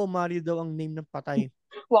 Opo, Mario daw ang name ng patay.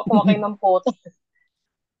 Wakwakin ng puto.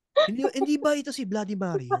 Hindi ba ito si Bloody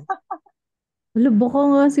Mario? Wala, baka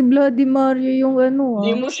nga si Bloody Mario yung ano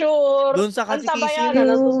Hindi mo sure. Doon sa katikisim.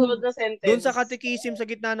 Nasusunod na sentence. Doon sa katikisim sa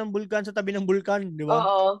gitna ng bulkan, sa tabi ng bulkan, di ba?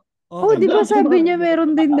 Oo. Okay. Di ba sabi niya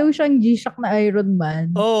meron din daw siyang G-Shock na Iron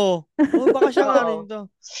Man? Oo. Baka siya nga rin to.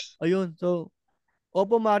 Ayun, so,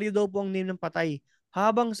 opo, Mario daw po ang name ng patay.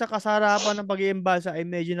 Habang sa kasarapan ng pag-iimbalsa ay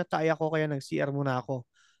medyo natay ako kaya nag-CR muna ako.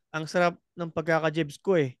 Ang sarap ng pagkakajebs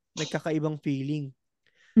ko eh. May kakaibang feeling.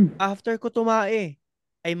 After ko tumae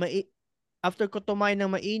ng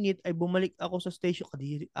mainit ay bumalik ako sa station.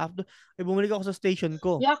 Bumalik ako sa station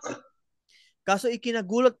ko. Yak. Kaso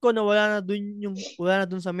ikinagulat ko na wala na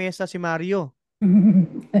dun sa mesa si Mario.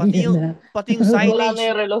 Pati yung signage. Wala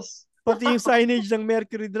na yung relos. Pati yung signage ng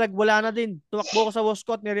Mercury Drug, wala na din. Tumakbo ko sa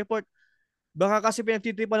Wascot, ni-report. Baka kasi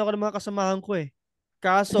pinagtitripan ako ng mga kasamahan ko eh.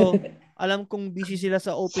 Kaso, alam kong busy sila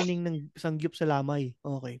sa opening ng Sangyup sa Lamay.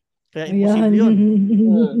 Okay. Kaya imposible yun.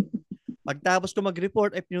 Pagtapos ko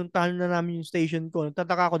mag-report, ay pinuntahan na namin yung station ko.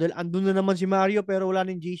 Nagtataka ako dahil andun na naman si Mario pero wala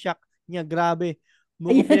nang G-Shock niya. Grabe.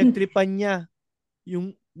 Mukhang pinagtripan niya.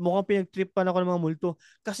 Mukhang pinagtripan ako ng mga multo.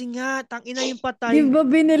 Kasi nga, tangina yung patay. Di ba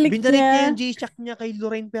binalik niya yung G-Shock niya kay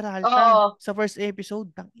Lorraine Peralta sa first episode.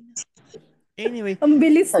 Tangina. Anyway. Ang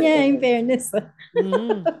bilis niya, in fairness.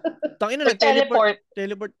 Tangina,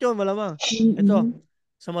 nag-teleport yun, malamang. Ito,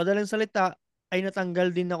 sa madaling salita, ay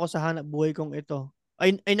natanggal din ako sa hanap buhay kong ito.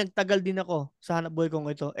 Ay nagtagal din ako sa hanap buhay kong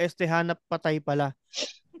ito. Hanap patay pala.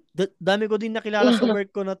 Dami ko din nakilala sa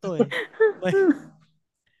work ko na to eh.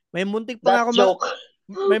 May muntik pa nga ako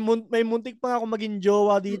may muntik pa nga ako maging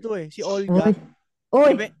jowa dito eh. Si Olga.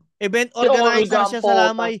 Event organizer siya sa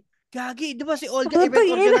Lamay. Gagi, di ba si Olga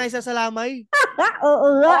event organizer sa Lamay?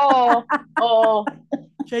 Oo.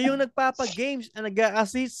 Siya yung nagpapa-games na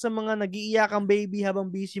nag-a-assist sa mga nag-iiyakang baby habang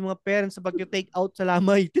busy mga parents sa pag-take out sa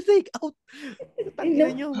Lamay. Take out!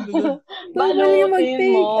 Tangina nyo.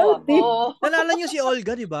 Balutin mo ako. Nalala nyo si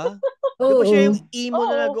Olga, di ba? Di ba siya yung emo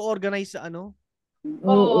na nag-organize sa ano?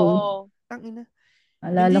 Oo. Tangina.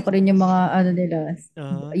 Alala ko rin yung mga nila.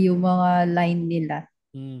 Yung mga line nila.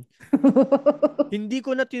 Hindi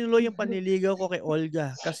ko na tinuloy yung panliligaw ko kay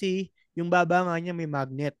Olga kasi yung baba nga niya may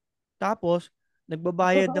magnet. Tapos,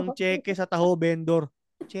 nagbabayad ng cheque sa taho vendor.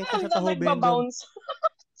 Cheque sa taho vendor.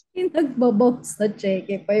 Nagbabounce na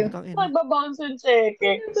cheque pa yun. Nagbabounce yung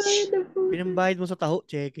cheque. Pinambayad mo sa taho,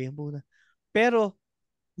 cheque. Pero,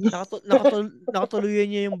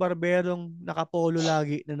 nakatuluyan niya yung barberong nakapolo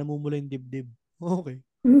lagi na namumula yung dibdib. Okay.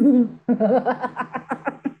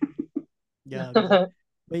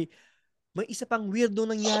 May isa pang weirdo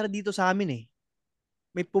nangyari dito sa amin eh.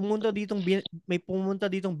 May pumunta ditong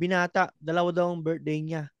binata, 2 daw ang birthday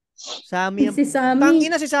niya. Sammy. Si Sammy.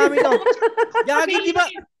 Tangina si Sammy to. Gagi, di ba?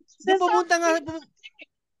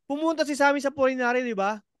 Pumunta si Sammy sa Polinari, di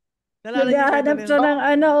ba? Naghahanap siya ng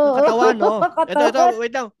katawan, no? Ito,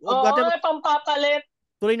 wait lang. Pampapalit.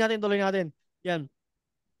 Tuloy natin. Yan.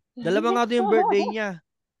 2 nga doon yung birthday niya.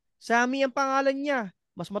 Sammy ang pangalan niya.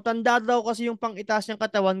 Mas matanda daw kasi yung pang-itaas niyang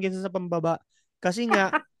katawan kaysa sa pambaba. Kasi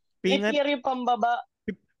nga, yung pambaba.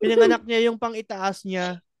 Pinanganak niya yung pang-itaas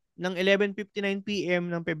niya ng 11:59 PM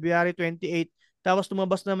ng February 28. Tapos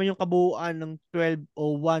tumabas naman yung kabuuan ng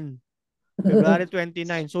 12:01. February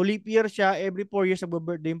 29. So leap year siya, every 4 years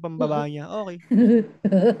nagbe-birthday yung pambaba niya. Okay.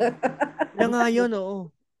 Kaya nga yun, oo.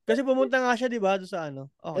 Kasi pumunta nga siya, di ba, doon sa ano.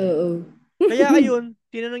 Okay. Oo. Kaya ayun,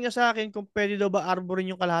 tinanong niya sa akin kung pwede daw ba arborin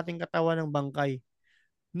yung kalahating katawan ng bangkay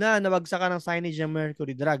na nabagsakan ng signage ng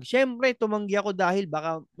mercury drug. Siyempre, tumanggi ako dahil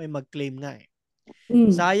baka may mag-claim nga eh.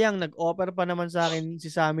 Sayang, nag-offer pa naman sa akin si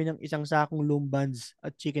Sammy ng isang sakong lumbans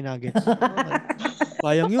at chicken nuggets. Okay.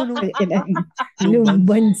 Sayang yun, no?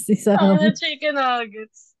 Lumbans si Sammy. Chicken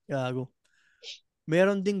nuggets. Gago.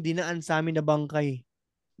 Meron ding dinaan sa amin na bangkay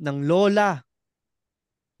ng lola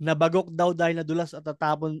na bagok daw dahil nadulas at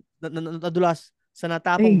nadulas sa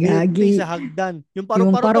natapong milk tea sa hagdan. Yung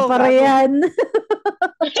paru-paro to, gago. Yan.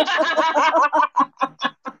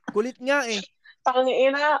 Kulit nga eh.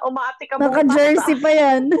 Tangina, umati ka Naka-jersey pa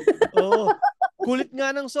yan. Oo. Kulit nga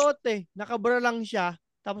ng suot eh. Nakabra lang siya,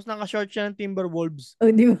 tapos naka-short siya ng Timberwolves. Oh,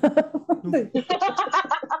 di ba?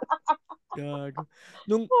 Gago.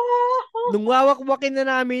 Nung wawak-wakin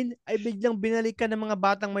na namin, ay biglang binalikan ng mga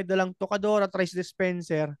batang may dalang tokador at rice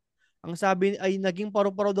dispenser. Ang sabi ay naging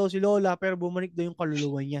paru-paro daw si Lola pero bumalik daw yung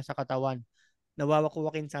kaluluwa niya sa katawan.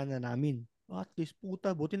 Nawawak-wakin sana namin. At least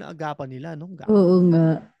puta, buti na agapan nila, no? Gago. Oo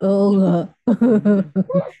nga. Oo nga.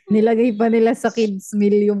 Nilagay pa nila sa kids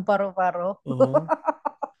meal yung paru-paro. Oo.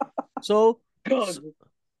 So,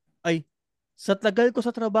 ay, sa tagal ko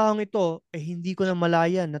sa trabahong ito, eh hindi ko na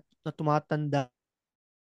malaya na tumatanda.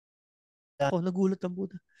 Ako, nagulat ang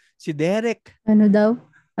puta. Si Derek. Ano daw?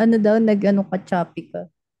 Nag-ano ka, choppy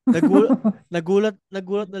ka.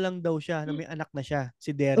 Nagulat na lang daw siya na may anak na siya.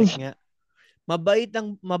 Si Derek nga. Mabait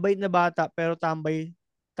na bata pero tambay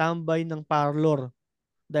ng parlor.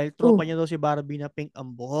 Dahil tropa niya daw si Barbie na pink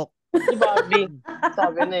ang buhok. Si Barbie.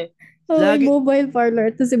 Sabi na eh. Lagi, mobile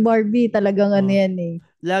parlor. Ito si Barbie. Talagang ano yan eh.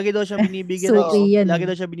 Lagi daw siya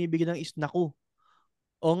binibigyan ng isnaku.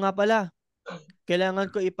 O nga pala, kailangan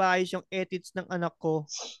ko ipaayos yung edits ng anak ko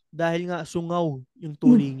dahil nga sungaw yung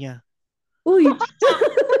tuli niya. Uy!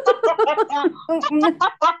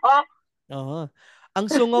 Ang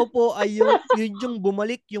sungaw po ay yung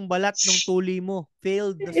bumalik yung balat ng tuli mo.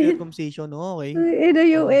 Failed the circumcision. Okay. Ito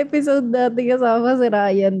yung episode natin kasama si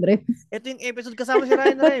Ryan Rems. Ito yung episode kasama si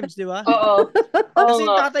Ryan Rems, di ba? Oo. Kasi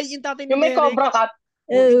yung tatay ni yung Derek. may cobra cut.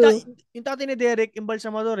 Yung tatay ni Derek,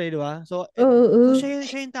 Embalsamador di ba? So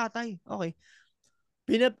siya yung tatay. Okay.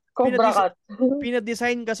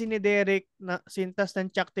 Pinadesign kasi ni Derek na sintas ng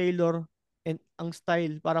Chuck Taylor and ang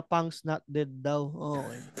style para punks not dead daw.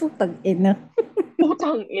 Okay. Putang ina.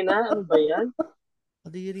 Putang ina, ano ba yan?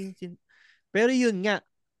 Pero yun nga,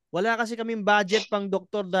 wala kasi kaming budget pang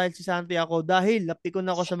doktor dahil si Santi ako dahil napikon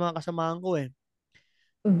ako sa mga kasamahan ko eh.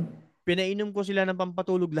 Pinainom ko sila ng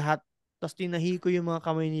pampatulog lahat tapos tinahi ko yung mga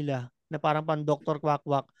kamay nila na parang pan doktor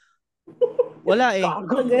kwak-kwak. Wala eh.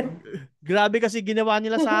 Grabe kasi ginawa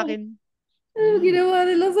nila sa akin. Ano ginawa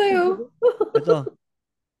nila sa'yo?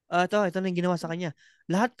 Ito na yung ginawa sa kanya.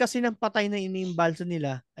 Lahat kasi ng patay na inimbalsa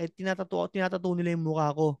nila ay tinatato nila yung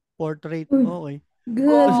mukha ko. Portrait. Okay.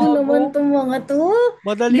 Gago naman itong mga to.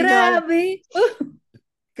 Madali Grabe.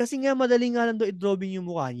 Kasi nga madali nga lang daw i-drawing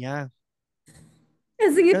yung mukha niya.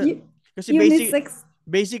 Kasi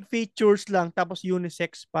basic features lang tapos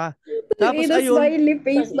unisex pa. Tapos ayun. Smiley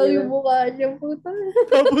face lang yung mukha niya. Puta.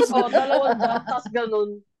 Tapos dalawang dot tapos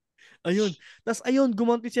ganun. Ayun. Tapos ayun,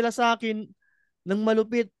 gumanti sila sa akin ng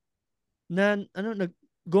malupit na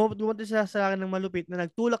gumanti sila sa akin ng malupit na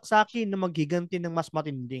nagtulak sa akin na maghiganti ng mas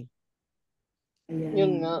matinding. Ayan.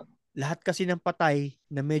 Yun nga. Lahat kasi ng patay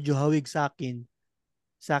na medyo hawig sa akin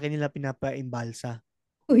nila pinapa-imbalsa.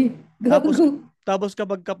 Uy, gago. Tapos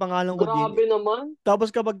kapag kapangalan ko din. Grabe naman. Tapos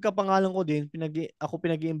kapag kapangalan ko din, ako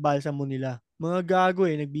pinag-iimbalsa mo nila. Mga gago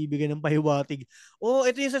nagbibigay ng pahiwatig.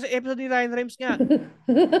 Ito yung sa episode ni Ryan Rems nga.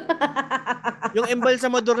 Yung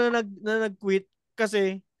embalsamador na nag-quit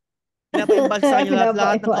kasi pinapa-imbalsa niya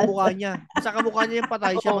lahat ng kamukha niya. Sa kamukha niya yung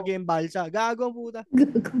patay siya mag-iimbalsa. Gago ang puta.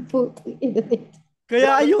 Gago puta.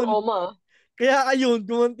 Kaya ayun,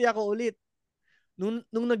 gumanti ako ulit. Nung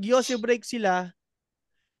nag-yosi break sila,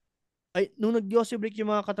 nung nag-yosi break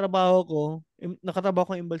yung mga katrabaho ko,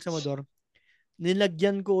 nakatrabaho ko yung Embalsamador,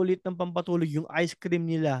 nilagyan ko ulit ng pampatulog yung ice cream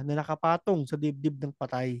nila na nakapatong sa dibdib ng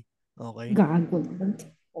patay. Okay? Gago naman.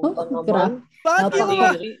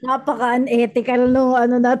 Napaka-unethical nung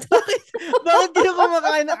ano na to. Bakit di ko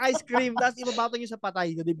kumakain ng ice cream tapos ibabato nyo sa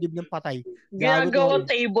patay, sa dibdib ng patay? Ginagawang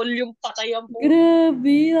table yung patay ang po.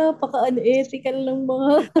 Grabe, napaka-unethical ng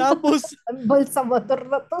mga Embalsamador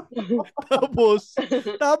na to.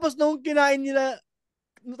 tapos nung kinain nila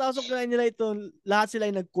ito, lahat sila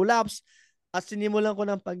ay nag-collapse at sinimulan ko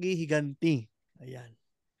ng paghihiganti. Ayan.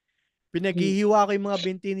 Pinaghihiwa ko yung mga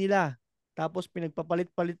binti nila. Tapos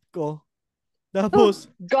pinagpapalit-palit ko. Tapos,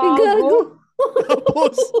 Gago.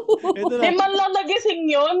 Tapos, ito na. Di man lang nagising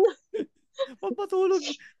yun. Papatulog.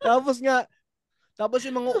 Tapos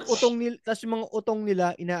yung mga utong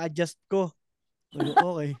nila, ina-adjust ko.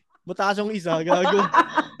 Okay. Mataas yung isa, gago.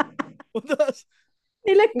 Mataas.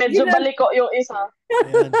 Medyo baliko yung isa.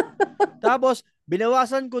 Ayan. Tapos,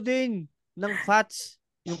 binawasan ko din ng fats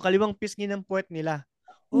yung kaliwang pisngi ng puwet nila.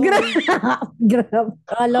 Grabe.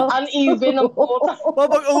 Uneven ang puta.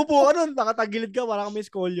 Pag umupo ka nun, nakatagilid ka, parang may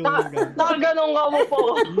scolio. Nakaganong ka mo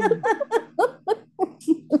po.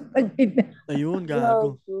 Ayun,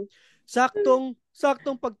 gago.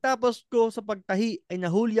 Saktong pagtapos ko sa pagtahi ay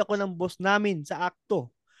nahuli ako ng boss namin sa akto.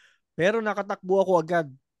 Pero nakatakbo ako agad.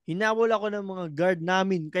 Hinawol ako ng mga guard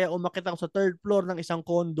namin kaya umakyat ako sa 3rd floor ng isang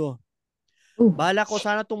kondo. Bala ko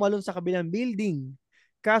sana tumalon sa kabilang building.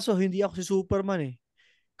 Kaso hindi ako si Superman eh.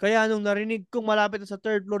 Kaya nung narinig kong malapit na sa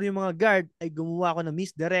 3rd floor yung mga guard ay gumawa ako ng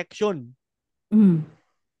misdirection.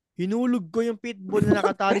 Hinulog ko yung pitbull na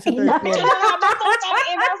nakatali sa 3rd floor.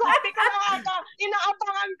 Sabi ko na nga,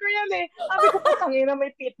 inaabangan ko yan eh. Sabi ko, putangina, may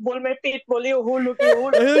pitbull, ihulog.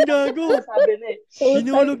 Ayun, gago. Sabi na eh.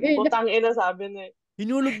 Putangina, sabi na eh.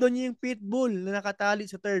 Hinulog daw niya yung pitbull na nakatali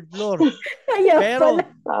sa 3rd floor. Pero,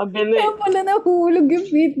 sabi na eh. Kaya pala nahulog yung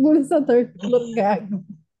pitbull sa 3rd floor, gago.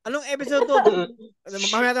 Anong episode to?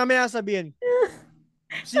 Mamaya sabihin.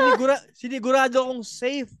 Sinigurado akong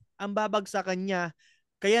safe ang babagsakan niya.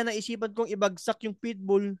 Kaya naisipan kong ibagsak yung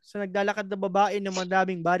pitbull sa naglalakad na babae ng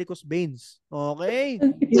madaming varicose veins. Okay?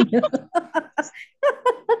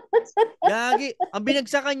 Gagi. Ang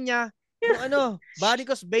binagsakan niya, yung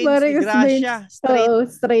varicose veins ni Gracia.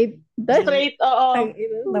 Straight. Straight, oo.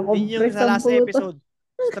 Yun yung sa last episode.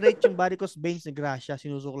 Straight yung varicose veins ni Gracia.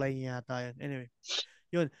 Sinusuklay niya yata yun. Anyway.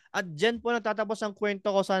 Yun. At dyan po natatapos ang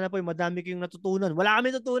kwento ko. Sana po madami kayong natutunan. Wala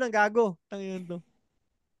kami natutunan, gago. Tangin to.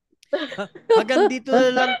 Hanggang dito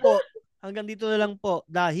na lang po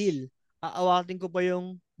dahil aawatin ko pa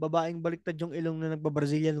yung babaeng baliktad yung ilong na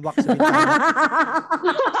nagba-Brazilian wax sa bintana.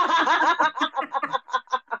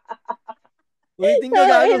 Ulitin ko,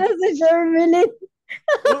 gago. Si Shermilin.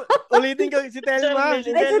 Ulitin ko, si Telma.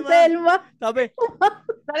 Si Telma. Sabi,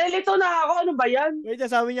 nalilito na ako. Ano ba yan? Wait,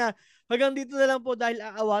 sabi niya, hanggang dito na lang po dahil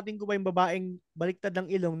aawatin ko pa yung babaeng baliktad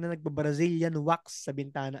ng ilong na nagba-Brazilian wax sa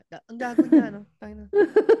bintana. Ang gago niya, no?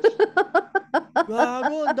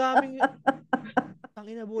 Gago, ang daming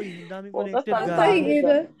tangina boy, ang daming connected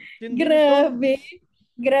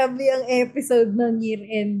Grabe ang episode ng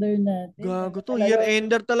year-ender natin. Gago to,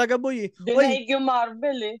 year-ender talaga boy. Dinaig yung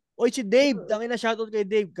Marvel eh. Oy, si Dave, tangina, shoutout kay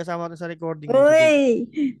Dave, kasama natin sa recording. Oy!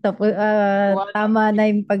 Tapos, tama na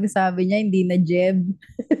yung pagsabi niya, hindi na Jeb.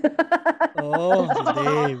 Si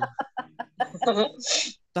Dave.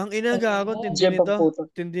 Tangina, gago,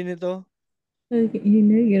 tindi nito.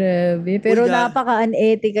 Grabe. Pero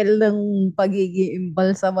napaka-unethical ng pagiging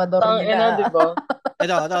embalsamador nila. Tangina, diba?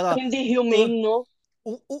 Ito. Hindi humane, no?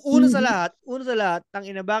 Una sa lahat,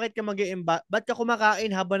 tangina, ba't ka kumakain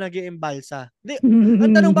habang nag-iimbalsa? Ang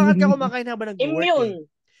tanong, bakit ka kumakain habang nag-work? Immune.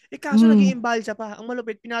 Kaso nag-iimbalsa pa. Ang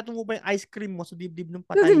malupit, pinatong mo pa yung ice cream mo sa dibdib ng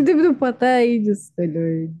patay. Sa dibdib ng patay, Diyos ko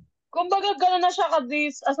Lord. Kumbaga, gano'n na siya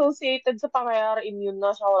associated sa pangyayari, immune na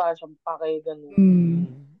siya, wala siyang pakay, gano'n.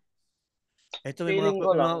 Ito, may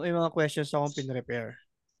mga questions akong pinrepare.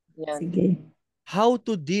 Yan. Sige. How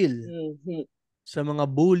to deal sa mga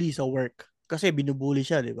bully sa work? Kasi binubully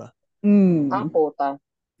siya, di ba? Puta.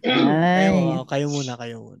 Kayo muna.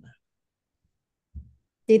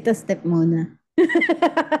 Tita, step muna.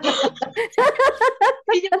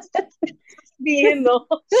 Sabihin,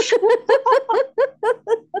 no?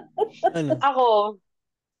 Ano? Ako,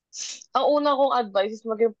 ang una kong advice is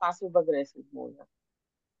maging passive-aggressive muna.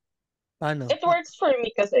 Paano? It works for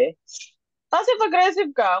me kasi.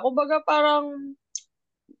 Passive-aggressive ka, kumbaga parang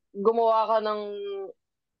gumawa ka ng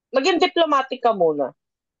maging diplomatic ka muna.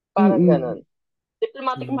 Parang ganun.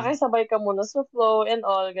 Diplomatic, makisabay ka muna sa flow and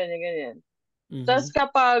all, ganyan. Tapos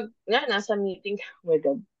kapag, nasa meeting, oh my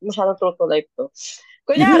God, masyadong true to life to.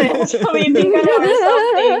 Kunyari, nasa meeting ka na or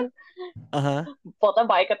something, puta,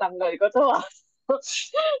 bakit katanggal ko to?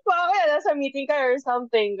 Bakit, nasa meeting ka or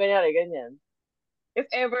something, kunyari, ganyan.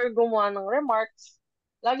 If ever gumawa ng remarks,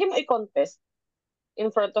 lagi mo i-confess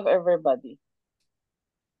in front of everybody.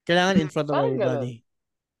 Kailangan in front of everybody.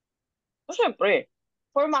 Siyempre,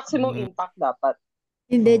 for maximum impact dapat.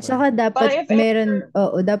 Hindi, tsaka dapat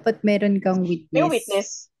meron kang witness. May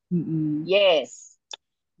witness. Yes.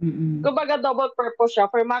 Kumbaga double purpose siya.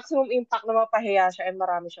 For maximum impact na mapahiya siya and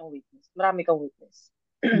marami kang witness.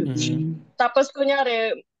 Tapos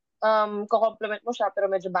kunyari, ko-compliment mo siya pero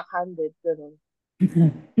medyo backhanded. Ganun.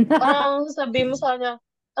 Parang sabihin mo sa kanya,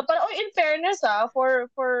 parang, in fairness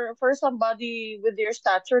for somebody with your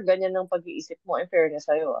stature, ganyan ang pag-iisip mo, in fairness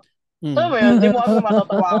sa'yo Alam mo yun, di mo kami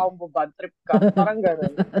matatawa kung bad trip ka. Parang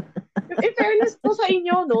ganun. In fairness po sa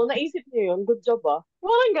inyo, no, naisip niyo yun, good job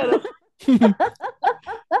Parang ganun.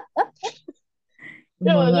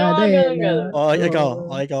 Yun, yung mga ganun.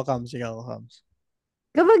 Ikaw, Kams.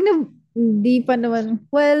 Kapag hindi pa naman,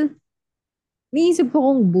 well, niisip ko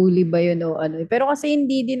kung bully ba yun o ano. Pero kasi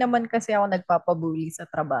hindi din naman kasi ako nagpapabully sa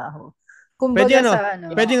trabaho. Kumbaga sa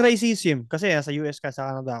ano. Pwedeng racism. Kasi sa US ka, sa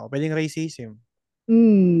Canada ako. Pwedeng racism.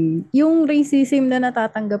 Yung racism na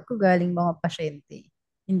natatanggap ko galing mga pasyente.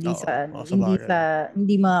 Hindi sa ano,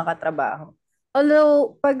 hindi mga katrabaho.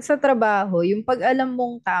 Although, pag sa trabaho, yung pag alam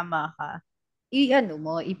mong tama ka,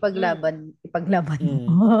 ipaglaban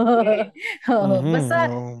mo.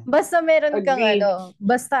 Basta meron kang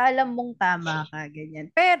basta alam mong tama ka, ganyan.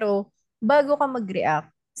 Pero, bago ka mag-react,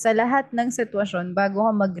 sa lahat ng sitwasyon, bago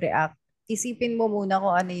ka mag-react, isipin mo muna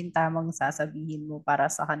kung ano yung tamang sasabihin mo para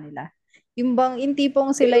sa kanila. Yung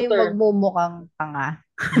tipong sila yung magmumukhang tanga.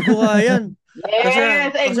 Hindi ko kaya yan.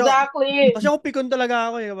 Yes, exactly. Kasi ako pikon talaga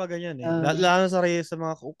ako kapag ganyan lalo sa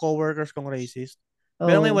mga co-workers kong racist.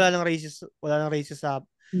 Pero ngayon wala nang racist sa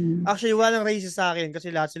Actually, wala nang racist sa akin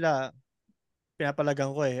kasi lahat sila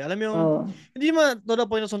pinapalagan ko Alam mo yung hindi naman to the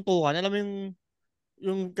point na suntukan. Alam mo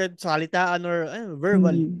yung salitaan or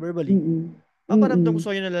verbally. Paparamdam ko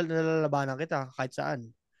sa'yo na nalalabanan kita kahit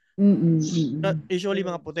saan. Usually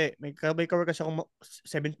mga puti. May cover kasi akong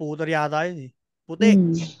 7-footer yata yun Puti.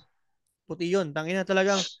 Puti yun. Tangina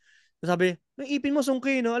talagang sabi, yung ipin mo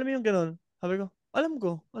sungki, no? Alam mo yung ganun? Sabi ko, alam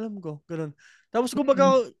ko. Ganun. Tapos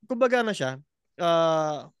kumbaga na siya,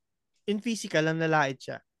 in physical, ang lalait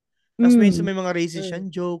siya. Tapos may mga racist yan,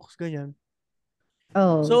 jokes, ganyan.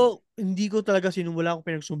 So, hindi ko talaga sinumula akong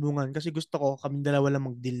pinagsumbungan kasi gusto ko kaming dalawa lang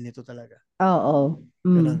mag-deal nito talaga.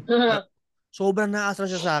 Ganun. Sobrang naasar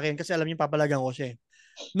siya sa akin kasi alam niyo papalagan ko siya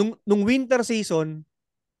Nung winter season,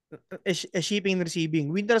 shipping and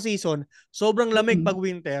receiving, winter season, sobrang lamig pag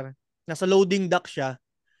winter, nasa loading dock siya.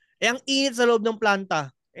 Ang init sa loob ng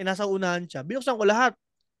planta, nasa unahan siya. Binuksan ko lahat.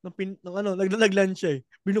 Naglalaglan siya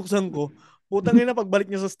Binuksan ko. Putang ina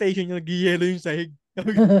pagbalik niya sa station niya, nag-yellow yung sahig.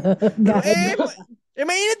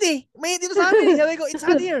 Mainit Mainit dito sa amin Sabi ko, it's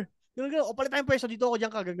hot here. O palit tayong pwesto dito ako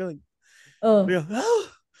diyan ka gagawin.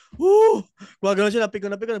 Gumagano siya, napik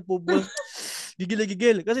ko, nagpubulas.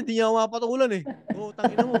 Gigil. Kasi hindi niya ako mapatulan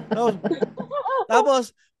tangina mo.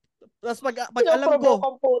 Tapos pag alam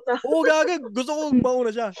ko, gagag, gusto ko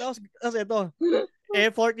mauna siya. Tapos ito,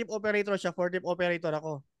 forklift operator siya, forklift operator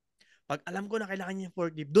ako. Pag alam ko na kailangan niya yung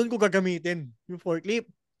forklift, doon ko gagamitin yung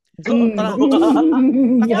forklift. Parang,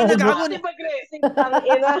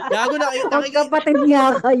 gago na. Magkapatid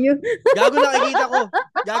nga kayo. Gago nakikita ko.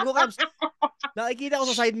 Kams. Nakikita ko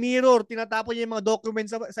sa side mirror, tinatapon niya yung mga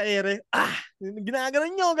documents sa ere.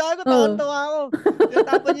 Ginaganon niyo, gago, tawa ako.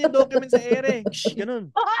 Tinatapon niya yung documents sa ere.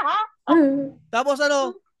 Ganun. Tapos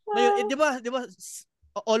ngayon, di ba,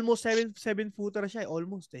 almost 7-footer siya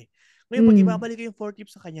almost Ngayon, pag ibabalik ko yung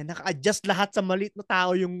forklift sa kanya, naka-adjust lahat sa maliit na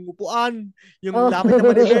tao, yung upuan, yung lapit na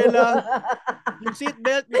manibela, yung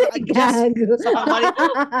seatbelt, naka-adjust sa pamalit.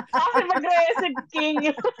 Mag-aggressive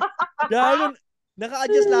king. Gago,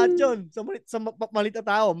 naka-adjust lahat yun sa malit na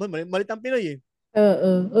tao. Malit ang Pinoy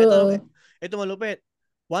Ito malupit.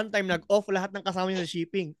 One time, nag-off lahat ng kasama niya sa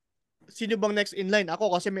shipping. Sino bang next in line?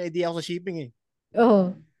 Ako kasi may idea ako sa shipping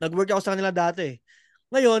Nag-work ako sa kanila dati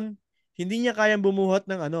Ngayon, hindi niya kayang bumuhat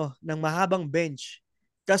ng mahabang bench.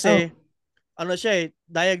 Kasi, siya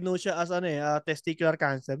diagnosed siya as testicular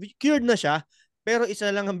cancer. Cured na siya, pero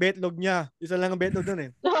isa lang ang betlog niya. Isa lang ang betlog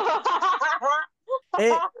doon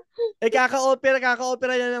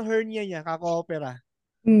kaka-opera niya ng hernia niya. Kaka-opera.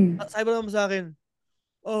 Sabi mo naman sa akin,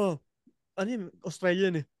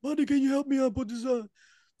 Australian Buddy, can you help me put this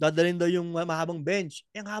dadalhin daw yung mahabang bench.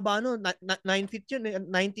 Ang haba 9 feet yun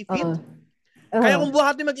 90 feet. Kaya kong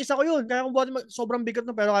buhatin mag-isa ko yun. Sobrang bigat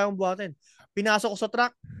pero kaya kong buhatin. Pinasok ko sa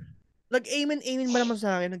truck. Nag-amen ba naman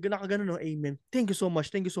sa akin? Nakaganon amen. Thank you so much,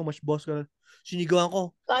 boss. Sinigawan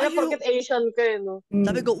ko. Kaya porket Asian ka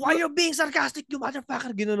Sabi ko, why you being sarcastic, you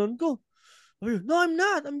motherfucker? Ginanon ko. Sabi ko, no, I'm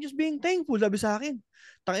not. I'm just being thankful. Sabi sa akin.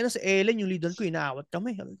 Tangina si Ellen, yung leader ko, inaawat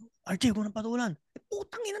kami. Sabi ko, RJ, huwag nang patulan.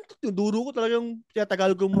 Putang ina to. Yung duro ko talagang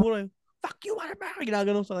Tagalog ko mura. Fuck you, motherfucker.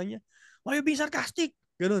 Ginaganon sa kanya. Why you being sarcastic?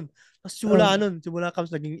 Ganun. Tapos simula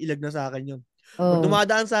Kams, naging ilag na sa akin yun. Pag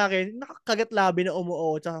dumadaan sa akin, nakakagat labi na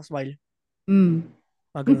umuo at saka smile.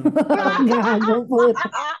 Ganun.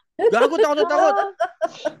 Gago, takot.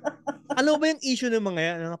 Ano ba yung issue ng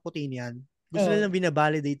mga puti niyan? Gusto nilang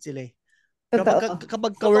binabalidate sila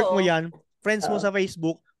Kapag ka-work mo yan, friends mo sa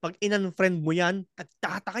Facebook, pag in-unfriend mo yan,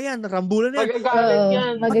 tataka yan, rambulan yan. Magagalit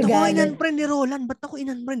yan. Ba't ako in-unfriend ni Roland? Ba't ako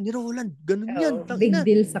in-unfriend ni Roland? Ganun yan. Big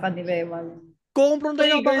deal sa kanila yung kukumpronta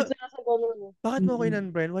na ako. Bakit mo ako Mm-hmm.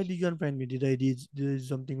 in-unfriend? Why did you unfriend me? Did I did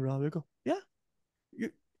something wrong? Ko, yeah.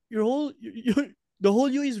 The whole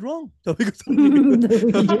you is wrong. Sabi ko sa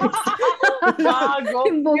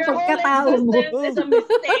yung buong pagkatao mo. Is a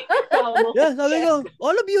mistake. Yeah, sabi ko,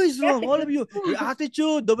 all of you is wrong. All of you. Your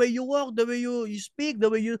attitude, the way you walk, the way you speak, the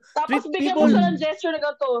way you treat Tapos bigyan people. mo siya ng gesture na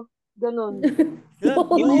gato. Ganun. Yeah.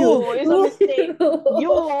 You is a mistake.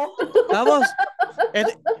 You. Tapos,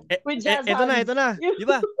 ito na. Di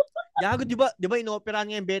ba? Gago, di ba inooperahan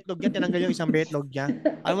niya yung betlog niya, tinanggal yung isang betlog niya.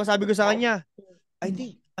 Ano sabi ko sa kanya? I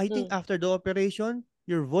think after the operation,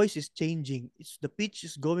 your voice is changing. The pitch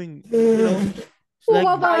is going, it's like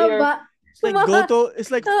higher. It's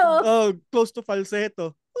like close to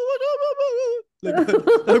falsetto.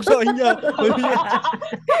 Sabi sa kanya.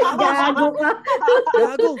 Gago ka.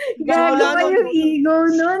 Gago ka yung ego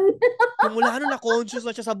nun. Simula nun, na-conscious na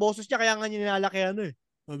siya sa boses niya, kaya nga niya nilalaki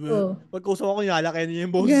Pagkausap ako, nilalaki niya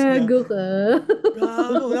yung boses niya. Gago ka.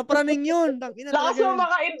 Gago, naparaning yun. Lakas mo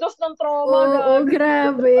maka-induce ng trauma. Oo,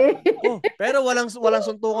 grabe. Pero walang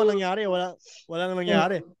suntukan nangyari. Walang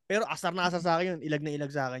nangyari. Pero asar na asar sa akin yun. Ilag na ilag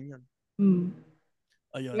sa akin yun.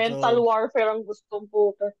 Ayun, mental warfare ang gustong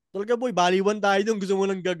puke. Talaga boy, baliwan tayo dun. Gusto mo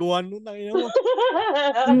lang gagawan nun. Tangina mo.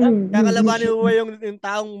 Kakalabanin mo ba yung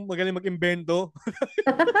taong magaling mag-imbento?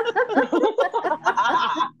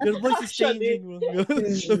 Your voice is changing.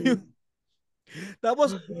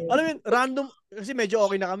 Tapos, alam mo random, kasi medyo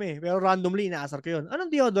okay na kami. Pero randomly, inaasar ko yun.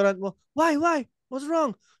 Anong deodorant mo? Why? What's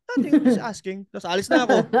wrong? Nothing, I'm just asking. Tapos alis na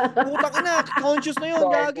ako. Putang ina, conscious na yun.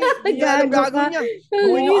 Gagi. Gago niya.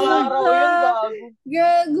 Gawin yung araw yun, gago.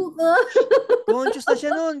 Gago ka. Conscious na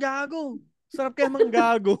siya nun, gago. Sarap kaya mang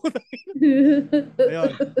gago.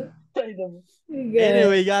 Ayun.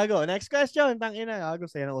 Anyway, gago. Next question. Tangina,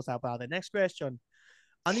 gago. Sa'yo na usapan natin. Next question.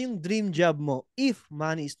 Ano yung dream job mo if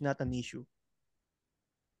money is not an issue?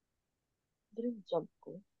 Dream job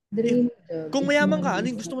ko? Dream job. Kung mayaman ka,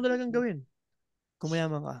 ano yung gusto mo talagang gawin? Kung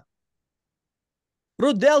mayaman ka.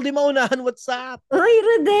 Rodel, di maunahan, what's up? Uy,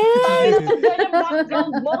 Rodel! Ay, ganyan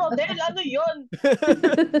background mo, Rodel. Ano yun?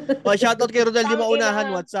 Shoutout kay Rodel, di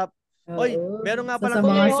maunahan, what's up? Oy, meron nga pala sa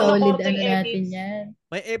mga solid natin yan.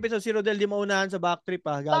 May episode si Rodel di maunahan sa backtrip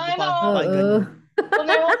Gago pa. Kung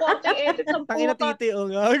yung konting edit sa puta. Tangina titi,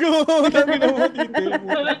 gago. Tangina mo titi.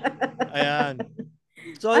 Ayan.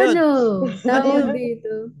 So, Tawag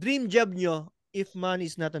dito. Dream job nyo if money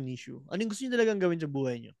is not an issue. Anong gusto nyo talagang gawin sa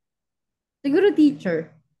buhay nyo? Siguro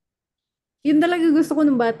teacher. Yun talaga gusto ko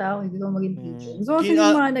nung bata ako. Hindi ko maging teacher. Gusto ko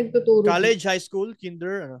yung mga nagtuturo. College, high school,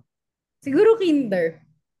 kinder, ano? Siguro kinder.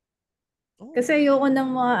 Kasi ayoko ng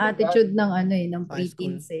mga attitude ng ng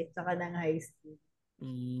pre-teens saka ng high school.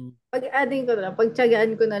 Pag-adding ko na lang,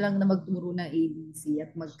 pagtyagaan ko na lang na magturo ng ABC at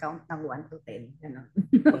mag-count ng 1 to 10.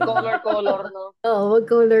 Color, no? Oo,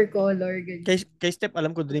 mag-color. Kay Step,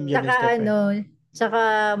 alam ko dream job ni Tsaka Step.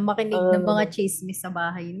 Tsaka makinig ng mga chismis sa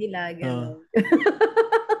bahay nila. Gano'n.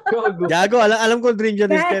 Gago, alam ko dream job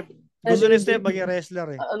ni Step. Gusto ni Step maging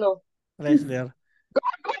wrestler Ano? Wrestler.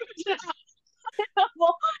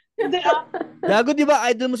 Hindi Gago, di ba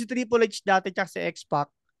idol mo si Triple H dati tsaka si X-Pac?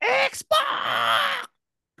 X-Pac!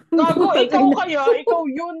 Gago, ikaw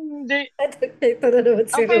yun. Hindi. Ito na naman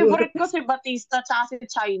si Ang favorite ko si Batista tsaka si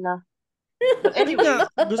China. Anyway,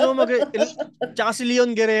 gusto mo tsaka si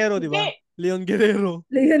Leon Guerrero, di ba? Leon Guerrero.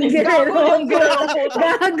 Gago.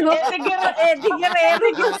 Eddie Guerrero.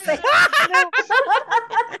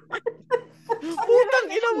 Putang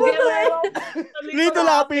ina mo. Rito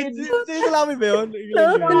Lapid ba yun?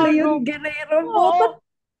 Leon Guerrero mo.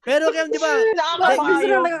 Pero kaya, di ba? Gusto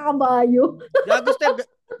na nakakabayo.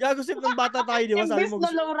 Gago Step ng bata tayo, di ba? Sabi mo,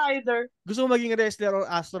 gusto mo maging wrestler or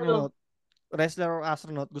astronaut? Wrestler or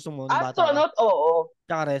astronaut? Gusto mo? Astronaut, oo.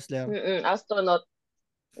 Tsaka wrestler? Astronaut.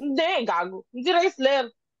 Hindi, gago. Hindi wrestler.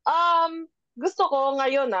 Gusto ko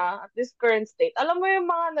ngayon at this current state, alam mo yung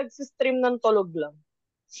mga nagsistream ng tulog lang.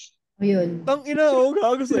 Ayun. Tang ina,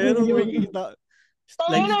 gago sa'yo. Nung makikita.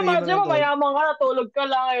 Tangina, imagine mo, mayaman ka na, tulog ka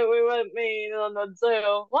lang, may nanonood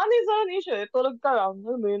sa'yo. One is an issue, tulog ka lang.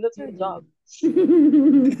 That's your job.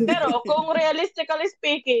 Pero kung realistically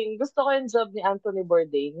speaking, gusto ko yung job ni Anthony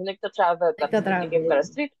Bourdain. Yung nagta-travel ka. Nagta-travel ka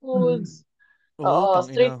street foods.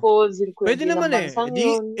 Street foods. Pwede naman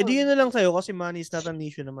Edi yun na lang sa'yo kasi money is not an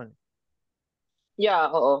issue naman. Yeah,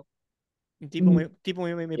 oo.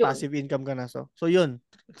 Tipong may passive income ka na. So yun.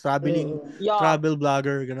 Traveling, travel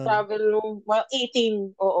vlogger, gano'n. Travel,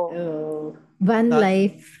 eating, oo. Van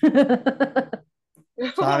life.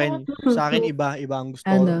 Sa akin iba ang gusto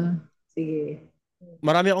ko. Ano? Sige.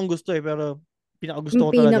 Marami akong gusto pero pinakagusto Yung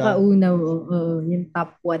ko talaga. pinakauna mo, yung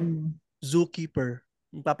top 1 mo. Zookeeper.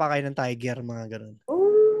 Magpapakain ng tiger, mga ganun.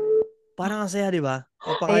 Oh. Parang ang saya, di ba?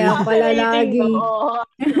 Kaya pala laging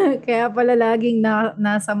kaya pala laging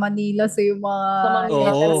nasa Manila sa yung mga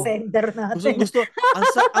letter sender natin. Gusto.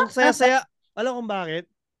 Ang saya-saya. Alam kung bakit?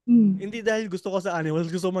 Hindi dahil gusto ko sa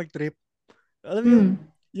animals, gusto ko mag-trip. Alam mo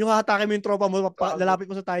yung hatake mo yung tropa mo, lalapit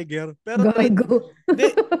mo sa tiger. Pero gago.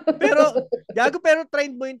 Pero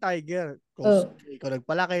train mo yung tiger. Ikaw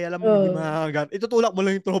nagpalaki, alam mo, hindi magagat. Itutulak mo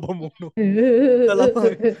lang yung tropa mo. No?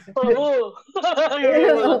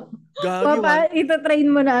 Gagi man. Ito-train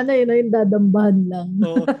mo na yung dadambahan lang.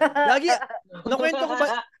 Gagi,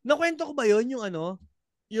 nakwento ko ba yun yung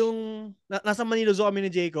yung nasa Manila Zoo kami ni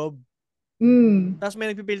Jacob. Tapos may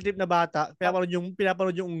nagpipil trip na bata,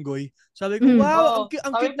 pinapanood yung unggoy. Sabi ko, wow,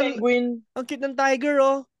 ang cute ng tiger,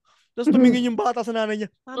 oh. Tapos tumingin yung bata sa nanay niya.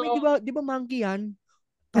 Mami, di ba monkey yan?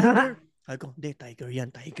 Tiger. Sabi ko, hindi, tiger yan,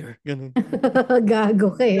 tiger. Ganun. Gago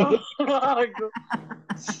ka eh.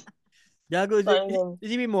 Gago.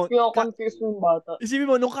 Isipin mo. Confused yung bata. Isipin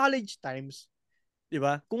mo, nung college times, di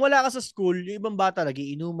ba? Kung wala ka sa school, yung ibang bata,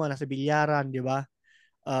 nagiinuman, nasa bilyaran, di ba?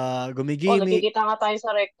 Gumigimik. Nakikita nga tayo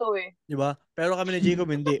sa recto eh. Di ba? Pero kami ni Jacob,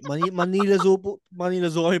 hindi. Manila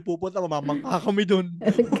Zoo kami pupunta, mamamangka kami doon.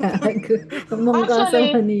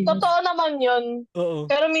 Actually, totoo naman yun. Oo.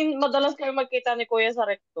 Pero madalas kayo magkita ni Kuya sa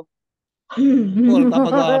recto.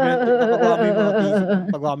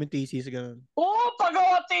 Papagawa kami thesis, gano'n.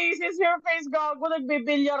 Pagawa thesis, your face, gago.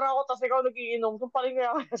 Nagbibilyar ako, tapos ikaw nagiinom. So, paling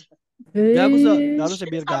kaya Gago sa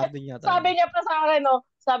beer garden yata. Sabi niya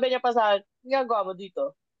pa sa akin, gagawa mo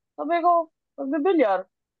dito. Sabi ko, nagbibilyar.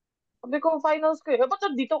 Sabi ko, finals ko eh. Ba't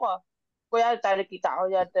dito ka? Kuya, tayo nakita.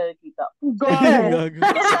 Gago.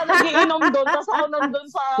 Tapos siya nagiinom doon, tapos ako nandun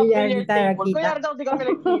sa billiard table. Kuya, daw di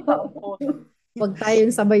kami nagkita. Huwag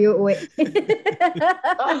tayong sabay uwi.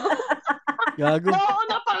 Gago.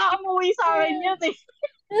 Nauna pala umuwi sa akin yun eh.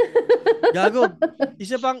 Gago.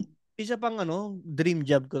 Isa pang dream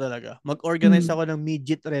job ko talaga. Mag-organize ako ng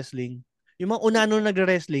midget wrestling. Yung mga unano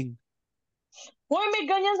nagre-wrestling. Uy, may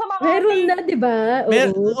ganyan sa Makati. Meron na, di ba?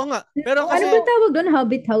 Oo nga. Pero kasi, ano ba tawag doon?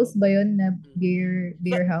 Habit house ba yun? Na beer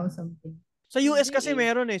house something? Sa US kasi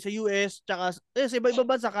meron eh. Sa US, tsaka sa iba-iba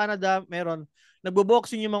bansa, sa Canada, meron.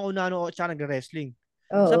 Nagbo-boxing yung mga unano at tsaka nagre-wrestling.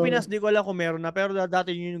 Sa Pinas, di ko alam kung meron na. Pero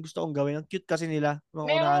dati yun yung gusto kong gawin. Ang cute kasi nila.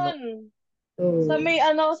 Mga unano. Sa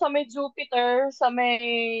may Jupiter, sa may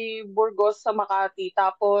Burgos, sa Makati.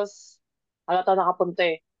 Tapos, halata nakapunta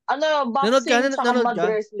eh. Boxing tsaka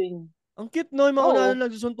mag-wrestling. Ang cute no, yung mga unano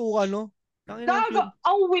nagsusuntukan no.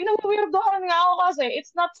 Ang weirdohan nga ako kasi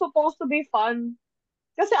it's not supposed to be fun.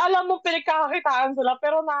 Kasi alam mo pinagkakakitaan sila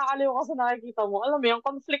pero nakakaliw kasi nakikita mo. Alam mo yung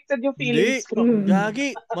conflicted yung feelings ko.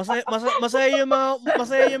 Gagi. Masaya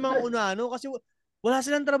yung mga unano kasi wala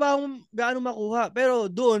silang trabaho gaano makuha.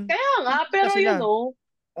 Pero doon. Kaya nga, pero sila.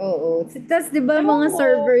 Oo. Tapos di ba mga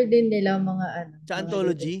server din nila, mga sa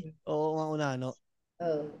anthology? Oo, mga unano.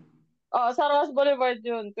 Sa Ross Boulevard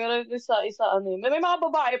yun. Pero isa may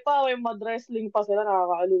mga babae pa, may wrestling pa sila,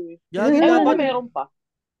 nakakaaliw eh. Dapat meron pa.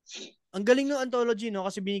 Ang galing ng anthology, no?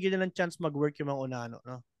 Kasi binigyan nila ng chance mag-work yung mga unano,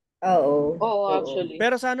 no? Oo, actually.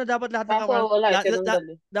 Pero sana dapat lahat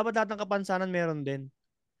ng kapansanan meron din.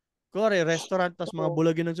 Kore, restaurant, tas mga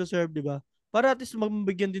bulagin nagsuserve, di ba? Para at least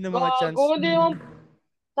magbigyan din ng mga chance. Di yung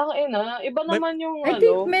iba naman yung I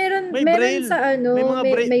think meron sa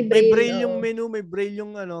may braille yung menu, may braille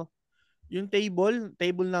yung yung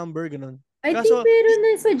table number, ganun. I think meron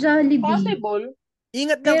na sa Jollibee. Possible.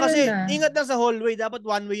 Ingat lang sa hallway. Dapat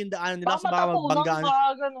one way yung daanan nila. Baka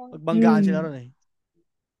magbanggaan sila ron eh.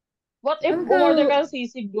 What if umorder ka ng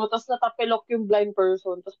sisig mo, tapos natapilok yung blind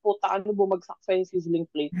person, tapos bumagsak sa yung sizzling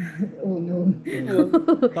plate? Oh no.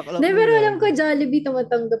 Pero alam ko Jollibee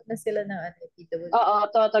tumatanggap na sila ng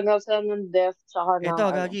tumatanggap sila ng death. Ito,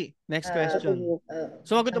 Gagi. Next question.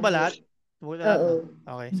 Sumagot na ba lahat? Sumagot na lahat?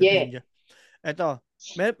 Okay. Yeah. Ito.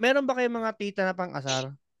 Meron ba kayong mga tita na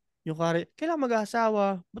pang-asar? Yung kailangan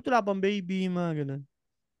mag-asawa, ba't wala pang baby, mga ganun.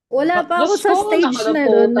 Wala pa ako sa stage na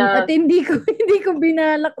doon at hindi ko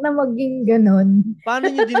binalak na maging ganun.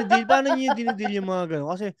 Paano niyo dinidil yung mga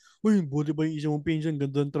ganun? Kasi, buti ba yung isang mong pinsan,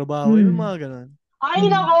 ganda ng trabaho, yung mga ganun. Ay,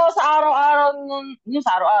 nako, sa araw-araw,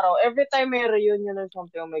 every time may reunion or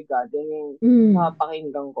something, oh my God, yung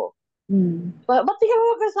napakinggan ko. Ba't di ka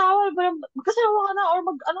mag-asawa? Magkasawa ka na or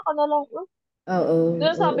mag-anak ka na lang?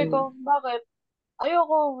 Kaya sabi ko, bakit?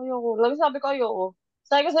 Ayoko. Lagi sabi ko ayoko.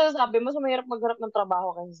 Sabi ko mas mahirap magharap ng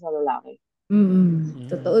trabaho kasi sa lalaki.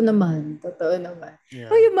 Totoo naman.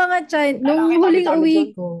 Yeah. O yung mga nung huling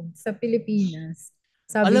uwi ko sa Pilipinas,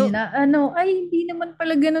 sabi nila, ay, hindi naman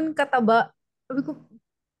pala ganun kataba. Sabi ko,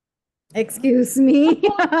 excuse me?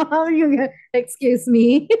 Excuse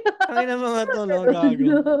me? Ang ina mga to, no?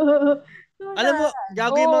 Gago. Alam mo,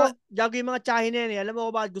 gago yung mga tsahin na yan eh. Alam mo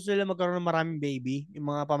bakit gusto nila magkaroon ng maraming baby? Yung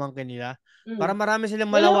mga pamangkin nila. Para marami silang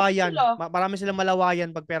malawayan. Marami silang malawayan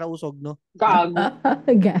pag pera usog, no? Gago.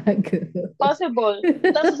 Possible.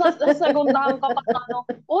 Tapos sa segundahan ka pa na,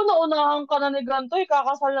 unahan ka na ni ganito,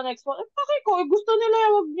 kakasal na next month. Bakit ko? Gusto nila,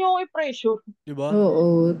 huwag niyo i-pressure. Diba?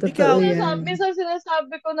 Oo, totoo yan. Minsan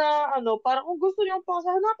sinasabi ko na, parang kung gusto niyo pa,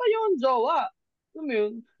 hanapan niyo yung jowa. Alam mo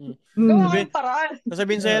yun? Gawa kayong paraan.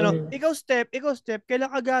 Sabihin sa'yo, no? Ikaw step,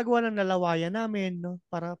 kailan ka gagawa ng lalawayan namin, no?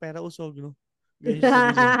 Para pera usog, no? Ako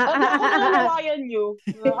na lalawayan niyo.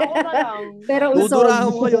 Ako na lang. Pero usog.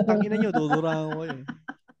 Dudurahan ko kayo, tangina niyo, dudurahan ko kayo.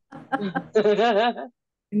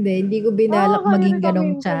 Hindi ko binalak maging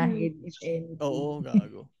ganong tsahin, if anything. Oo,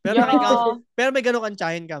 gago. Pero may ganong kang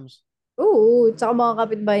tsahin, Kams? Oo, tsaka mga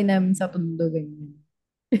kapitbahay namin sa Tondo, ganyan.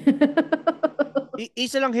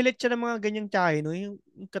 Isa lang hilit siya ng mga ganyang tsahin, no? Yung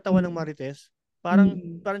katawan ng Marites. Parang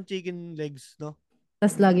chicken legs, no?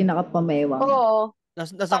 Tapos lagi nakapamewang. Oo.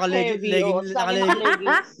 Nasa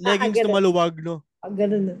leggings na maluwag, no?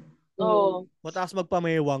 Ganun. Oo. Mataas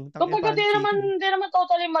magpamewang. Kapag di naman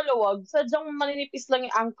totally maluwag, sadyang maninipis lang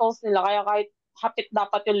yung ankles nila, kaya kahit hapit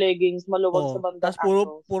dapat yung leggings, maluwag sa bandang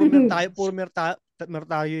ankles. Tapos puro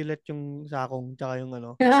mertayo ulit yung sakong, tsaka yung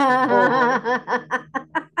ano.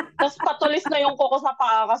 Tapos patulis na yung kuko sa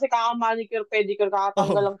paa kasi kaka-manicure, pedicure,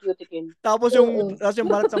 kakatanggal ang cuticle. Tapos yung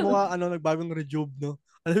balat sa mukha, nagbagong rejuve, no?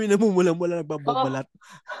 Alam mo, namumulang-mula, nagbabalat.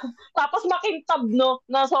 Tapos makintab, no?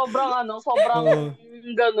 Na sobrang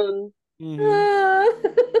ganun.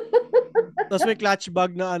 Tapos may clutch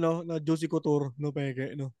bag na na Juicy Couture, no,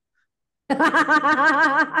 peke, no?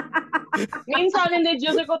 Minsan hindi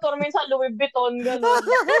Juicy Couture, minsan Louis Vuitton, gano'n.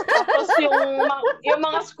 Tapos yung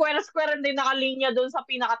mga square hindi nakalinya doon sa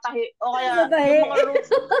pinakatahi. O kaya yung mga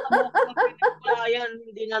roots na pinakulayan,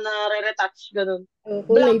 hindi na nare-retouch, gano'n.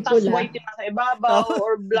 Black, tas white yung nasa ibabaw,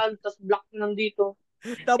 or blonde, tas black nandito.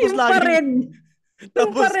 Tapos lagi...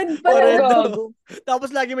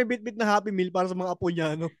 Tapos lagi may bit-bit na Happy Meal para sa mga apo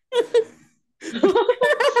niya, no?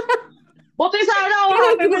 Buti sana ako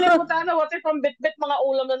Happy Meal yung sana. Buti pang bit-bit mga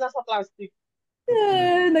ulam na nasa plastic.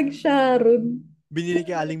 Nag-sharon. Binili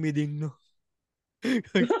kay Aling Miding, no?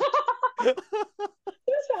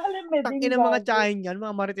 Tangina mga tsahin yan,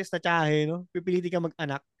 mga Marites na tsahe, no? Pipiliti ka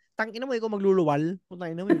mag-anak. Tangina mo, ikaw magluluwal.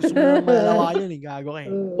 Tangina mo, gusto mo na malalawayan, gago ka eh.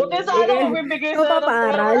 Buti sana magbibigay sa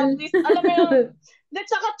pero at least, alam mo yung,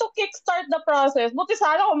 saka to kickstart the process, buti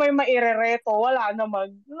sana kung may mairereto, wala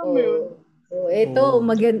naman. Alam mo yun? Ito,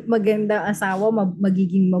 magandang asawa,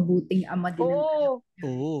 magiging mabuting ama din.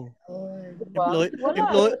 Oo.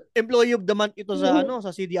 Employee of the month ito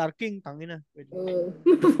sa CDR King, tangina.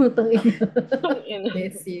 Tangina.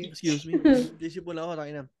 Excuse me. Disipon ako,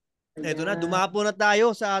 tangina. Eto na, dumapo na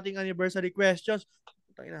tayo sa ating anniversary questions.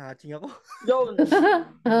 Tangina, hatching ako.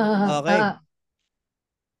 Okay.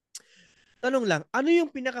 Tanong lang, ano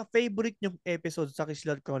yung pinaka-favorite nyong episode sa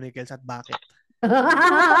Kislot Chronicles at bakit?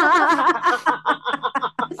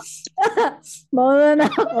 Mauna na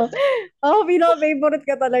ako. Pinaka-favorite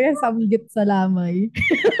ka talaga, Samgyup sa Lamay.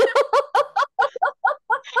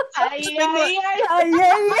 Ay.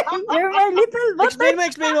 You're my little butter.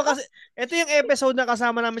 Explain mo kasi ito yung episode na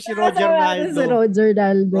kasama namin si Roger Naldo. Si Roger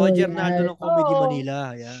Naldo ng Comedy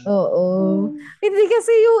Manila. Yan. Oo. Hindi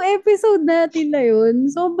kasi yung episode natin na yun,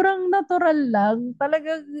 sobrang natural lang.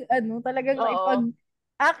 Talagang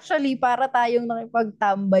actually, para tayong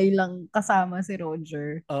nakipagtambay lang kasama si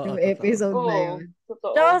Roger. Yung episode na yun.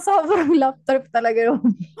 Tsaka sobrang laugh trip talaga yung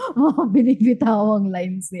mga binibitawang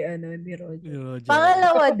lines ni Roger.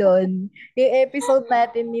 Pangalawa doon, yung episode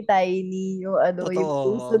natin ni Tiny, yung yung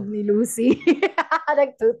pusod ni Lucy.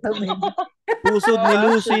 Nagtutubig. Pusod ni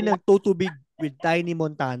Lucy nagtutubig with Tiny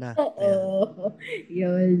Montana.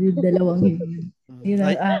 Yun, yung dalawang yun. Yun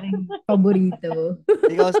ang aking paborito.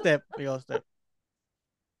 Ikaw, Step.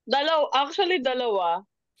 Dalawa.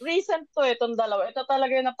 Recent to itong dalawa. Ito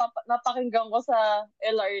talaga yung napakinggan ko sa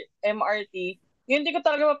MRT. Yun, hindi ko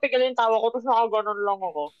talaga mapigil yung tawa ko, tapos nakaganon lang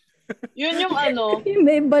ako. Yun yung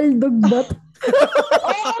May baldog ba?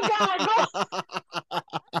 Oo, gago!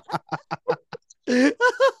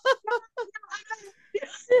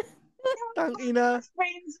 Tangina.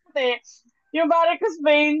 Yung Varicose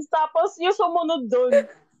Veins, tapos yung sumunod dun.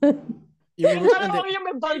 Yung root, Alam mo yung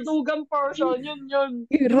may baldugan portion, yun. Yung root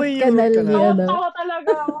yung root canal niya, no? Tawa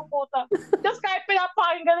talaga ako, puta. Tapos kahit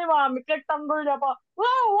pinapakinggan ni Mami, nagtanggol niya pa,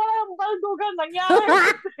 wow, walang baldugan, nangyari.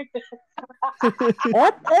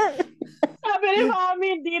 Sabi ni Mami,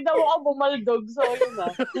 hindi daw ako bumaldog. So, yun na.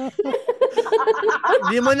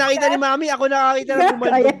 Hindi mo nakita ni Mami, ako nakakita na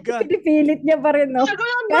bumaldog ka. Pinipilit niya pa rin, no? Sabi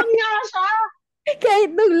nandun nga siya. Kahit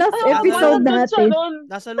nung last episode natin.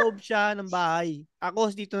 Nasa loob siya ng bahay. Ako,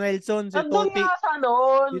 si Tito Nelson, si Nandun Toti, nga siya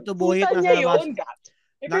nun. Tito Boyet Kita nasa niya labas. yun,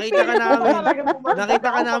 Nakita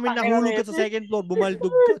ka namin nahulog ka sa second floor, bumaldog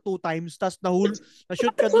ka 2 times, tapos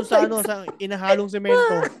na-shoot ka dun sa sa inahalong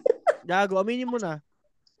semento. Gago, aminin mo na.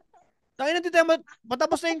 Tangina dito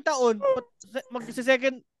patapos na yung taon,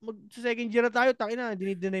 mag-second year na tayo, tangina,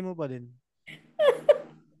 dinideny mo pa din.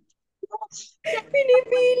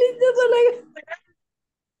 Pinipilit niya talaga.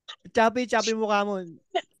 Chappy mukha mo.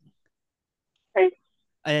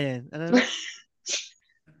 Ayan. Ano?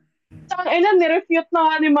 Tangina, nirefute na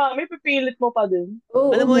nga ni Mami, pipilit mo pa din.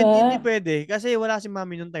 Alam mo, hindi pwede. Kasi wala si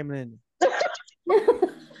Mami nung time na yun.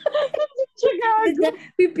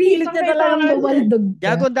 Pipilit niya talagang bumaldog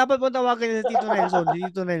ka. Gago, dapat mo tawagan niya si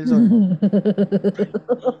Tito Nelson.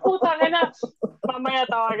 Putang ina. Mamaya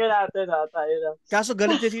tawagan natin tayo na. Kaso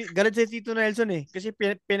galit si Tito Nelson eh. Kasi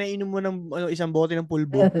pinainom mo ng isang bote ng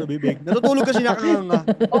pulbo sa bibig. Natutulog kasi nakanganga.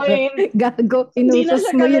 Oy, Gago, inutos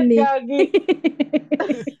mo yun eh.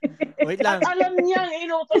 Wait lang. At alam niya,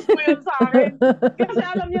 inutos mo yun sa akin. Kasi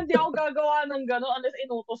alam niya, hindi ako gagawa ng gano'n unless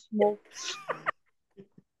inutos mo.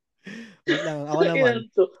 Wait lang, ako naman.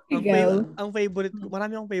 Ang favorite ko,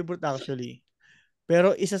 marami akong favorite actually.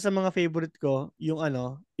 Pero isa sa mga favorite ko, yung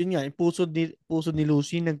yun nga, yung puso ni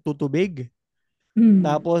Lucy nagtutubig.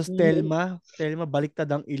 Tapos Telma baliktad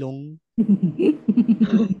ang ilong.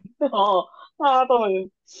 Oo, nakakatawa yun.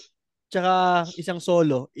 Tsaka isang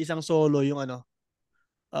solo yung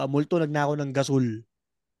multo nagnako ng gasol.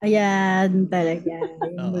 Ayan, talaga.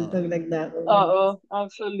 Yung multong nagnako. Oo,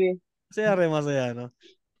 actually. Masaya, no?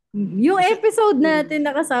 Yung episode natin,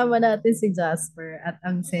 nakasama natin si Jasper at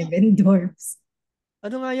ang Seven Dwarfs.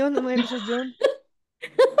 Ano nga yun? Anong episode yun?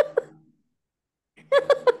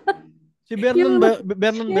 Si Vernon ba?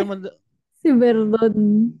 Si Vernon.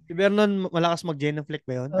 Si Vernon, malakas mag-genuflect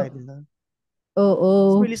ba yun? Title na.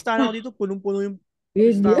 Oo. May listahan ako dito. Punong-puno yung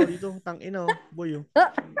listahan ko dito. Tangina, boy.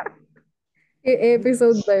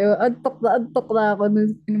 Episode na yun. Antok na ako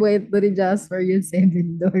nung pinuwento ni Jasper yung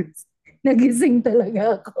Seven Dwarfs. Nagising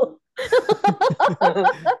talaga ako.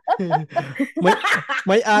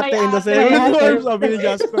 may ate in the Seven Dwarfs, sabi ni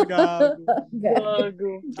Jasper.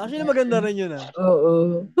 Gago. Actually, maganda rin yun.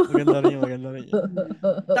 Oo. Maganda rin yun.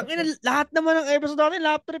 Tangina, lahat naman ng episode natin,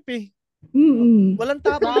 laugh trip eh. Walang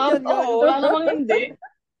tapon dyan. Oo, wala namang hindi.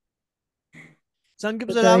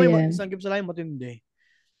 Sanggip sa lamin, matindi.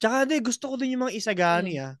 Tsaka gusto ko din yung mga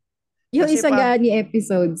isagani Yung isagani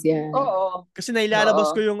episodes yan. Oo. Kasi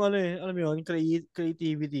nailalabas ko yung alam mo yun,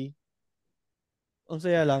 creativity. Ang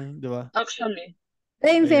saya lang, di ba? Actually.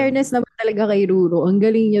 In fairness naman talaga kay Ruro, ang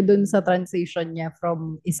galing niya dun sa transition niya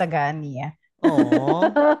from isagani. Oh,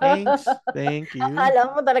 thanks. Thank you.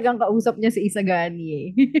 Akala mo talagang kausap niya si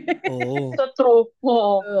Isagani Oo. So true.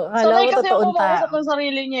 Oo. Sanay kasi ako makausap ng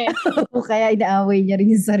sarili niya Kaya inaaway niya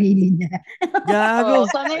rin yung sarili niya. Gago.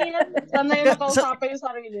 Sanay na kausapin yung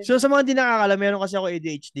sarili. So sa mga hindi nakakala, meron kasi ako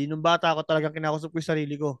ADHD. Nung bata ako talagang kinakausap ko yung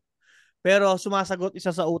sarili ko. Pero sumasagot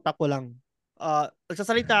isa sa utak ko lang.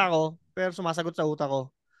 Nagsasalita ako, pero sumasagot sa utak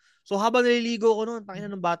ko. So habang naliligo ko noon, tangina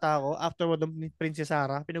nung bata ako, afterward ng Princess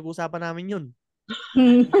Sarah, pinag-uusapan namin yun.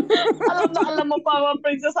 alam mo pa mga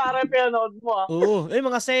Princess Sarah pinanood mo Oo.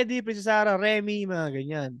 Mga Sedi, Princess Sarah, Remy, mga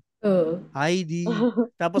ganyan. Heidi.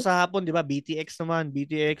 Tapos sa hapon, di ba, BTX naman,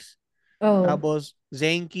 BTX. Tapos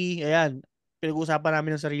Zenki, ayan. Pinag-uusapan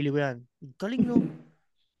namin ng sarili ko yan. Galing, no?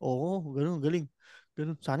 Oo, galing.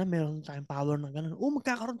 Ganun. Sana meron tayong power na ganun.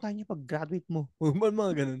 Magkakaroon tayo niya pag-graduate mo.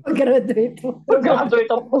 Mga ganun. Pag-graduate mo. Pag-graduate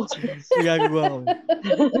mo. Gagawa ko.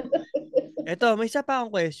 Eto, may isa pa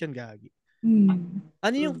akong question, Gagi.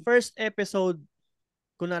 Ano yung first episode,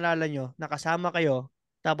 kung naalala nyo, nakasama kayo,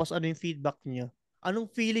 tapos ano yung feedback nyo? Anong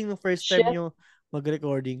feeling ng first time nyo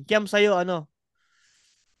mag-recording? Kiam, sa'yo,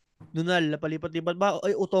 Nunal, napalipat-lipat ba?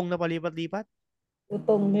 Ay, utong napalipat-lipat?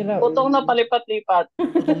 Utong ni Raul. Utong na palipat-lipat.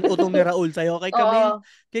 Utong ni Raul sa'yo. Kay Camille,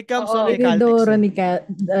 kay Cam, sorry, Caltex. Inidoro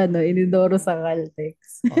inidoro sa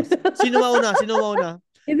Caltex. Sino mauna?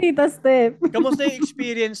 Hindi, Step. Kamusta yung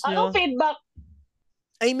experience nyo? Anong feedback?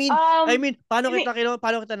 I mean, paano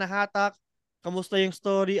kita nahatak? Kamusta yung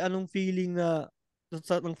story? Anong feeling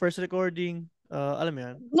ng first recording? Alam mo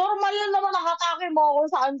yan? Normal lang naman nakatake mo kung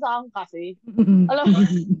saan-saan kasi. Alam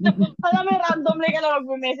mo, randomly ka lang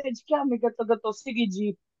mag-message ka, may gato-gato, sige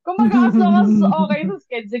G. Kung as long as okay sa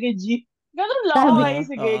sked, sige G. Ganun lang, okay,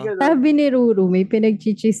 sige, ganun. Sabi ni Ruru, may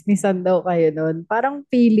pinagchichismisan daw kayo doon. Parang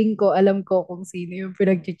feeling ko, alam ko kung sino yung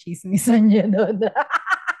pinagchichismisan niya doon.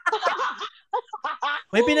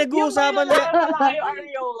 May pinag-uusapan nga. Yung malaki yung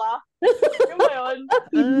Ariola. Yung ba yun?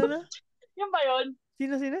 Ano? Yung ba yun?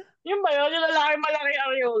 Sino? Yung ba yun? Yung lalaki malaki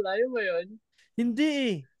Ariola. Yung ba yun? Hindi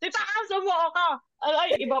eh. Titaas mo ka.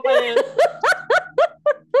 Ay, iba pa rin.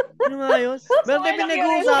 Ano nga yun? Meron tayo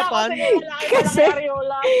pinag-uusapan.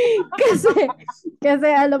 Kasi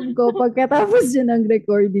alam ko, pagkatapos yun ng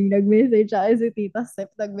recording, nag-message siya si Tita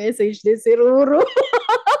Steph, nag-message din si Ruru.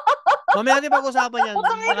 Mamaya natin pag-usapan yan.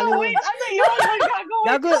 Wait, ano yun?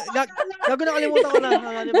 Gago nakalimutan ko na.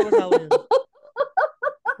 Mamaya natin pag-usapan yan.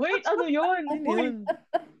 Wait, ano yun? Ano yun?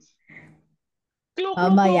 Clue.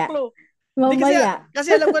 Mamaya.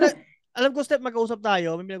 Kasi alam ko, Steph, mag-uusap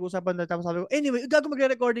tayo. May pinag-uusapan na. Tapos sabi ko, anyway, gago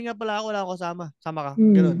magre-recording nga pala ako. Wala ako kasama. Sama ka.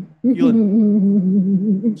 Ganun. Yun.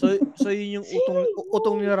 So yun yung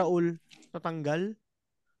utong ni Raul natanggal.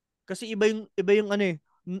 Kasi iba yung ano eh.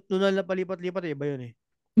 Nung napalipat-lipat iba yun eh.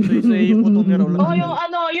 So yung utong ni Raul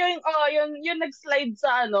natanggal. Yung nag-slide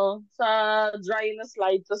sa sa dry na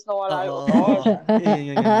slide tapos nawala yung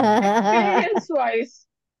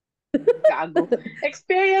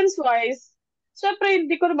Experience-wise, syempre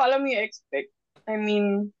hindi ko na alam yung expect. I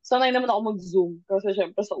mean, sanay naman ako mag-Zoom kasi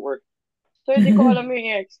syempre sa work. So hindi ko alam yung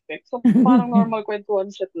i-expect. So parang normal kwentuhan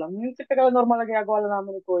shit lang. Yung typical normal na ginagawa lang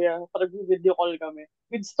namin ni Kuya. Parang video call kami.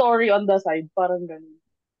 With story on the side. Parang ganun.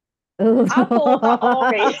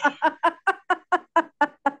 Okay.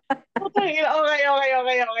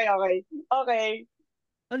 Okay.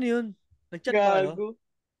 Ano yun? Nag-chat ba kayo?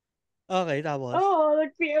 Okay, tapos?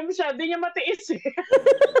 Nag-PM siya. Di niya matiis eh.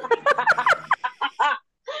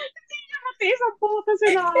 Hindi niya matiis ang puto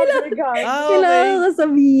sinabi. Kailangan ko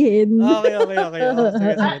sabihin. Okay.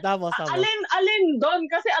 Sige. Tapos. Alin doon?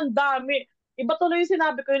 Kasi ang dami. Iba tuloy yung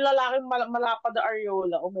sinabi ko, yung lalaking malapad na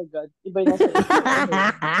Ariola. Oh my God. Iba yung nasa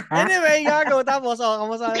Anyway, gago. Tapos,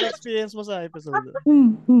 kamusta ang experience mo sa episode?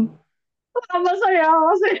 Masaya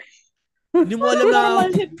kasi. Hindi mo alam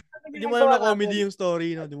na comedy yung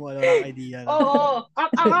story, no? Hindi mo alam na idea. Oo.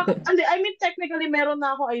 I mean, technically, meron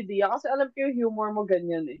na ako idea kasi alam ko yung humor mo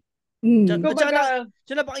ganyan eh. Tsaka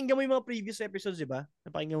napakinggan mo yung mga previous episodes, di ba?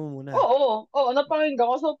 Napakinggan mo muna. Oo, napakinggan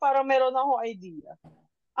ko. So, para meron ako idea.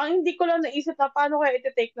 Ang hindi ko lang naisip na paano kaya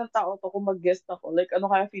iti-take ng tao to kung mag-guest ako. Like, ano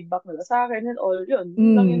kaya feedback nila sa akin and all. Yun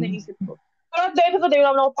lang yung naisip ko. Pero at the end of the day,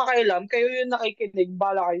 wala na ako pakialam. Kayo yung nakikinig.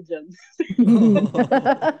 Bala kayo dyan.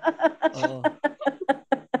 Oo.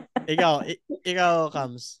 Ikaw,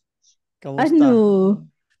 Kams. Kamusta? Ano?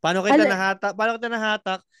 Paano kita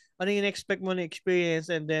nahatak? Ano yung expect mo na experience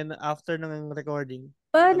and then after ng recording?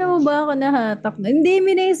 Paano mo ba ako nahatak na? Hindi,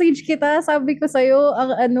 minessage kita. Sabi ko sa'yo,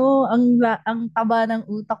 ang taba ng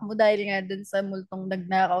utak mo dahil nga dun sa multong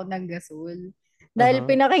nagnakaw ng gasol. Dahil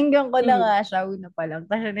pinakinggan ko na nga siya, una pa lang.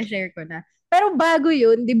 Tapos na-share ko na. Pero bago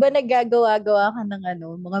yun, di ba naggagawa-gawa ka ng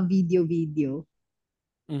mga video-video?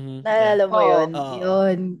 Naalala mo yun?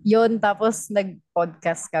 Yun, tapos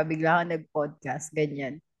nag-podcast ka. Bigla ka nag-podcast,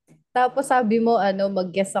 ganyan. Tapos sabi mo,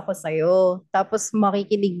 mag-guest ako sa'yo. Tapos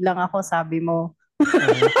makikinig lang ako, sabi mo.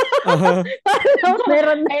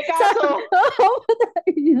 Meron na.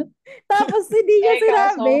 Tapos hindi niya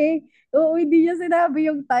sinabi. Hindi niya sinabi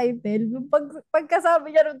yung title.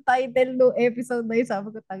 Pagkasabi niya ng title ng episode na yun,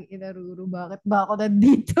 sabi ko, tangina Ruru, bakit ba ako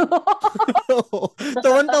nandito?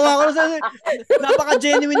 Tawan-tawa ko sa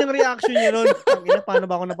napaka-genuine ng reaction niya ron. Tangina, paano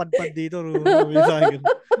ba ako napadpad dito, Ruru?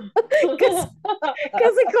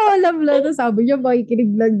 Kasi ko alam lang, sabi niya,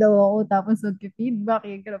 makikinig lang daw ako, tapos nag-feedback,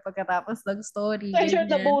 yung pagkatapos ng story. Sure,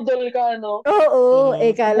 nabudol ka, no? Oo,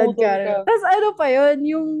 kalad ka. Tapos ano pa yun,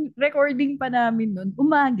 yung recording pa namin nun,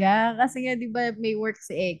 umaga, kasi nga di ba may work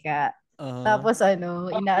si Eka. Tapos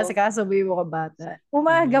inaasikaso mo yung mga bata.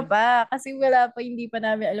 Umaga pa, kasi hindi pa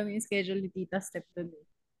namin alam yung schedule ni Tita Step dun.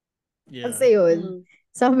 Yeah. Kasi yun,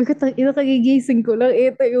 sabi ko, kagigising ko lang,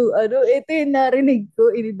 ito yung narinig ko,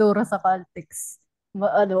 inidora sa context.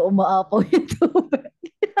 Umaapaw yung tubig.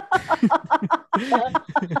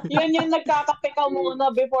 Yun yung nagkakape ka muna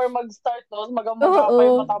before mag-start, no? Magamagapa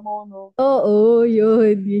yung mata mo, no? Oo,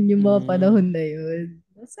 yun. Yun yung mga panahon na yun.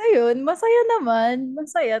 So yun, masaya naman.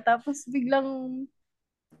 Masaya. Tapos biglang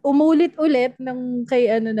umulit-ulit ng kay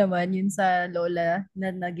naman, yun sa lola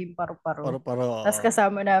na naging paru-paro. Tapos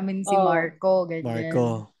kasama namin si Marco, ganyan.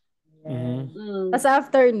 Marco. Tapos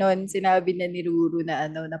after nun, sinabi na ni Ruru na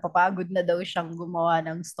napapagod na daw siyang gumawa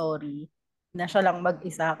ng story. na siya lang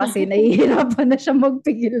mag-isa kasi nahihirapan na siya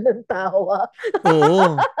magpigil ng tawa.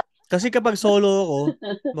 Oo. Kasi kapag solo ako,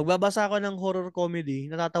 magbabasa ako ng horror comedy,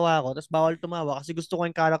 natatawa ako, tapos bawal tumawa kasi gusto ko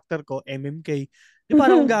yung character ko, MMK. Di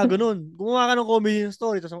parang kung gago nun. Gumawa ka ng comedy ng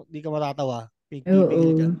story, tapos di ka matatawa.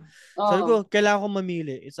 Pipigil ka. Sabi ko, kailangan ko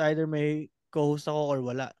mamili. It's either may co-host ako or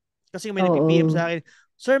wala. Kasi may nag-PM sa akin,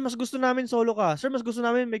 Sir, mas gusto namin solo ka. Sir, mas gusto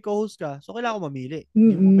namin may co-host ka. So, kailangan ko mamili.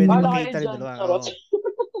 Hindi mo pwede makita rin dalawa.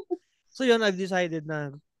 So, yun, I've decided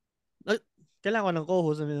na kailangan ko ng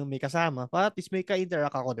co-host na may kasama para at least may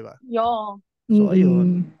ka-interact ako, di ba? Yeah. So,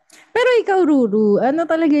 ayun. Pero ikaw, Ruru, ano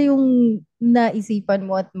talaga yung naisipan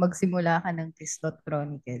mo at magsimula ka ng Kislot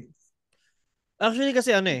Chronicles? Actually,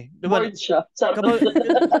 kasi di ba? Bored siya.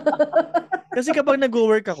 Kasi kapag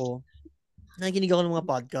nag-work ako, nakikinig ako ng mga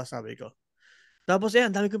podcast, sabi ko. Tapos,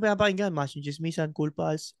 dami kong pinapakinggan. Machine Chismisan, Cool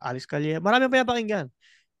Pals, Alice Calye. Marami akong pinapakinggan.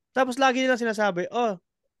 Tapos, lagi nila sinasabi,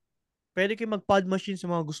 pwede kayo mag-pod machine sa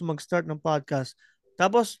mga gusto mag-start ng podcast.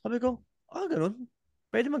 Tapos, sabi ko, ganun.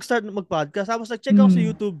 Pwede mag-start mag-podcast. Tapos, nag-check ako sa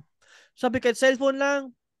YouTube. Sabi, kahit cellphone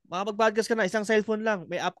lang, makapag-podcast ka na, isang cellphone lang,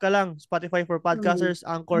 may app ka lang, Spotify for podcasters,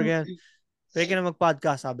 Anchor, ganyan. Pwede ka na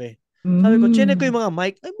mag-podcast, sabi. Sabi ko, chinek ko yung mga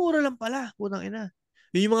mic, ay, mura lang pala, punang ina.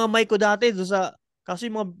 Yung mga mic ko dati,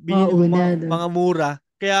 kasi yung mga binili ko mga mura,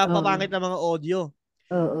 kaya papangit na mga audio.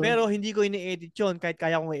 Pero hindi ko ini-edit yun, kahit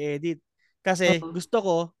kaya kong i-edit. Kasi gusto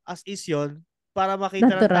ko, as is yun, para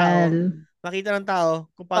makita ng tao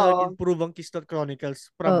kung paano nag-improve ang Kislot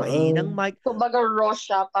Chronicles from mahinang mic. Kumbaga raw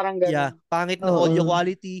siya, parang gano'n. Yeah, pangit na audio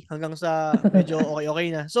quality hanggang sa medyo okay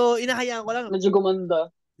na. So, inahayaan ko lang. Medyo gumanda.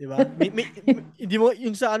 Diba? Hindi mo,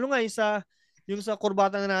 yung sa yung sa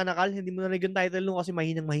kurbatang nananakal, hindi mo narinig yung title nung kasi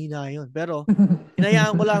mahinang-mahina yun. Pero,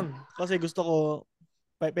 inahayaan ko lang kasi gusto ko,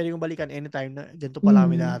 pwede kong balikan anytime na ganito pala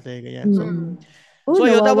kami dati. Ganyan. So,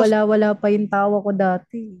 nawawala-wala pa yung tawa ko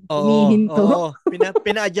dati. Humihinto. Oo.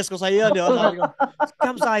 Pina-adjust ko sa'yo yun, di ba? Sabi ko,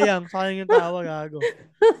 sayang yung tawa, gago.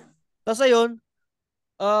 Tapos ayun,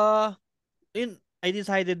 I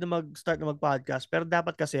decided na mag-start na mag-podcast. Pero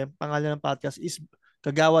dapat kasi, pangalan ng podcast is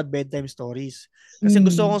Kagawad Bedtime Stories. Kasi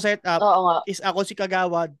gusto kong set up is ako si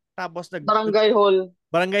Kagawad, tapos Barangay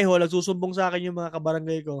Hall. Nagsusumbong sa akin yung mga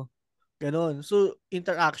kabarangay ko. Ganon. So,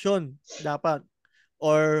 interaction dapat.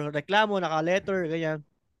 Or reklamo, naka-letter, ganyan.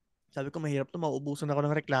 Sabi ko, mahirap to, mauubusan ako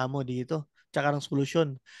ng reklamo dito. Tsaka ng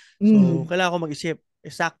solusyon. So, kailangan ko mag-isip.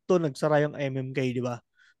 Sakto, nagsara yung MMK, di ba?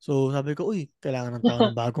 So, sabi ko, kailangan ng tao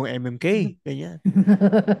ng bagong MMK. Ganyan.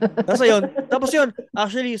 Tapos yun,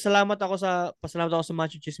 actually, pasalamat ako sa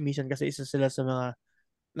Macho Chismisan kasi isa sila sa mga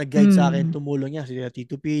nag-guide sa akin, tumulong niya. Sila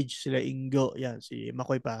Tito Page, sila Ingo, yan, si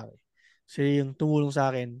Makoy pare. Sila yung tumulong sa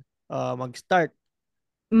akin mag-start.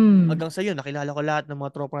 Hanggang sa yun, nakilala ko lahat ng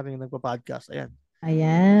mga tropa natin yung nagpa-podcast.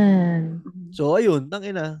 Ayan. So, ayun,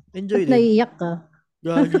 tangina, enjoy din. Naiiyak ka.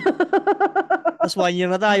 Gagi. Tapos 1 year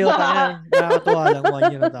na tayo, tangina, nakakatuwa lang,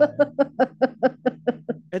 1 year na tayo.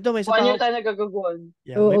 Ito, may isa pa 1 year tayo nagagaguan.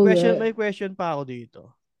 Yeah, may question pa ako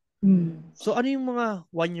dito. So, ano yung mga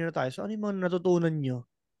 1 year na tayo? So, ano yung mga natutunan nyo?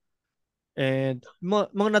 And,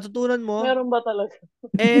 mga natutunan mo? Meron ba talaga?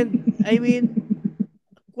 And, I mean,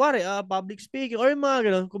 public speaking, or yung mga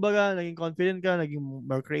ganun, kumbaga, naging confident ka, naging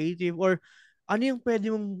more creative, or ano yung pwede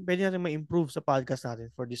natin ma-improve sa podcast natin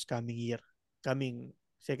for this coming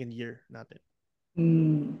second year natin?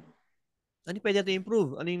 Ano yung pwede natin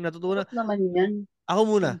improve? Ano yung natutunan? Ano naman yan? Ako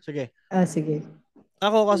muna, sige. Sige.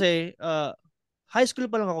 Ako kasi, high school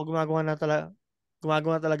pa lang ako, gumagawa na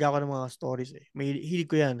talaga ako ng mga stories eh. May hilig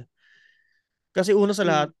ko yan. Kasi una sa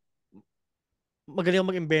lahat, magaling ako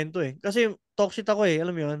mag-invento eh. Kasi talk shit ako eh,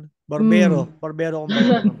 alam mo yun? Barbero akong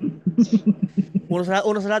bago. Una sa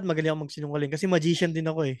lahat, magaling ako magsinungaling. Kasi magician din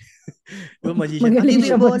ako eh. Diba, magician? Magaling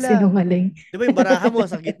siya magsinungaling. Diba yung baraha mo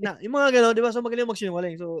sa gitna? Yung mga gano'n, diba? So magaling ako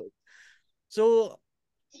magsinungaling. So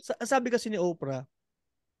sabi kasi ni Oprah,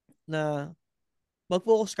 na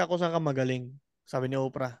mag-focus ka kung saan ka magaling. Sabi ni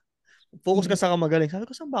Oprah. Focus ka saan ka magaling. Sabi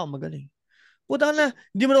ko, saan ba ako magaling? Puta na,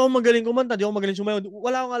 hindi mo na ako magaling kumanta, hindi ako magaling sumayaw.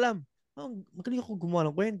 Wala akong alam. Magaling ako gumawa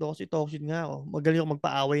ng kwento kasi talk shit nga ako. Magaling ako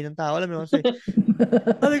magpaaway ng tao. Alam mo kasi,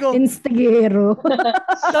 sabi ko, instigero.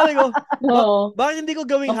 Sabi ko, bakit hindi ko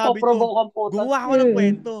gawing habit ko? Gumawa ako ng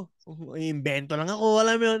kwento. Invento lang ako.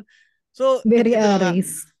 Alam mo yun. So, very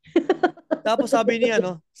Aries. Tapos sabi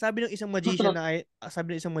ng isang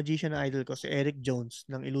magician na idol ko, si Eric Jones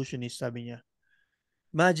ng Illusionist, sabi niya,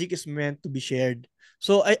 magic is meant to be shared.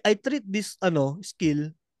 So I treat this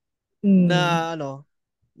skill na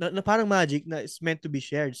na parang magic na is meant to be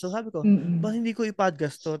shared. So sabi ko, bakit hindi ko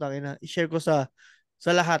i-podcast to, i-share ko sa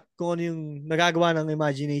lahat kung ano yung nagagawa ng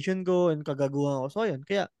imagination ko and kagaguhan ko. So ayun,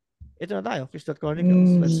 kaya ito na tayo, Kislot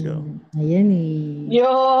Chronicles. Let's go. Ayan eh.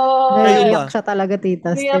 Yun! Naiiyak siya talaga,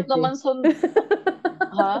 Tita Hirap Steph naman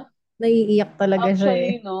Ha? Naiiyak talaga siya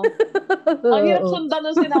eh. Actually, no? Ang hirap sundan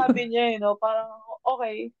ng sinabi niya eh, no? Parang,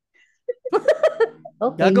 okay.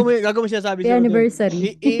 Okay. Gagawin siya sabi sa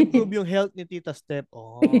anniversary. I-improve yung health ni Tita Steph.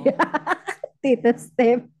 Oh. Tita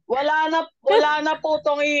Steph. Wala na po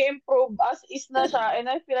itong i-improve as is na siya and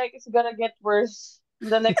I feel like it's gonna get worse in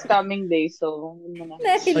the next coming days. So,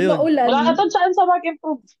 dahil maulan. Wala na itong chance na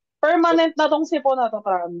mag-improve. Permanent na tong sipo na to,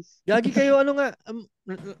 promise. Gagi kayo, ano nga,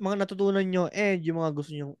 mga natutunan nyo and yung mga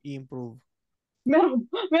gusto nyo i-improve.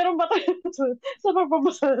 Meron ba tayo sa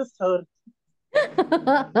pagbabasa ng story?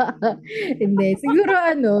 Hindi. Siguro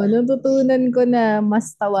natutunan ko na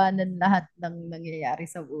mas tawanan lahat ng nangyayari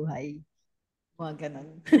sa buhay. Mga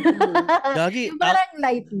ganun. Gagi. Yung parang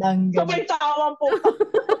light lang. Sabay tawang po.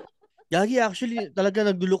 Gagi, actually, talaga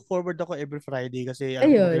nag-look forward ako every Friday kasi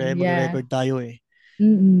mag-record tayo eh.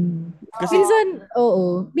 Kasi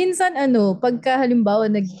minsan pagka halimbawa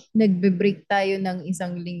nagbe-break tayo ng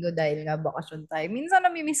isang linggo dahil nga bakasyon tayo, minsan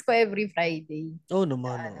nami-miss ko every Friday. Oo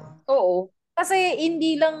naman. Oo. Kasi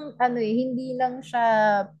hindi lang siya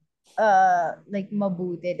like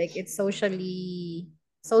mabuti, like it's socially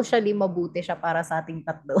mabuti siya para sa ating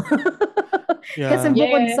tatlo. Kasi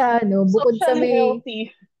bukod sa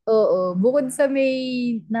bukod sa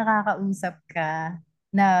may nakakausap ka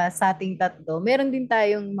na sa ating tatlo, meron din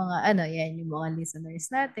tayong mga yung mga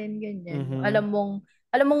listeners natin, ganyan. Alam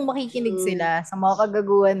mong makikinig sila sa mga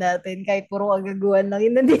kagaguhan natin kahit puro kagaguhan lang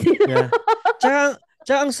yun nandito.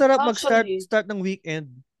 Tsaka ang sarap mag-start ng weekend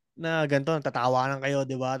na ganito, tatawanan kayo,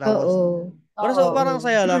 di ba? Tapos, parang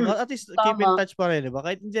saya lang. At least, keep in touch pa rin, di ba?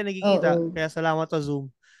 Kahit hindi nagkikita, kaya salamat sa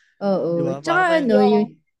Zoom. Diba? Tsaka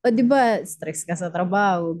di ba, stress ka sa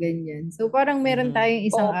trabaho, ganyan. So, parang meron tayong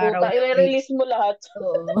isang araw. I-release mo lahat.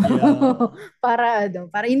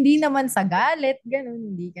 Para hindi naman sa galit, ganun.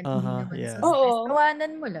 Hindi naman sa stress.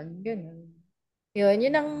 Tawanan mo lang, ganun.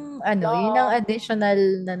 Yun ang yun ang additional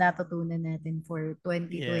na natutunan natin for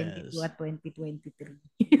 2022 at 2023.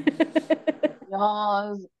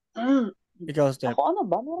 Yes. Ikaw, Steph. Ako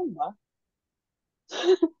ba? Meron ba?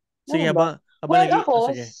 Sige ba?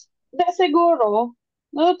 Ako, siguro,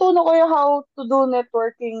 natutunan ko yung how to do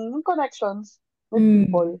networking connections with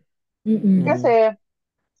people. Kasi,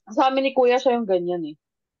 sa amin ni Kuya siya yung ganyan eh.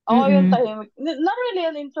 Ako yung tahimik. Not really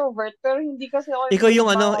an introvert, pero hindi kasi ako ikaw yung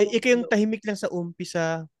ikaw yung tahimik lang sa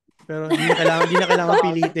umpisa, pero hindi na kailangan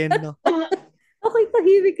pilitin, no? Okay,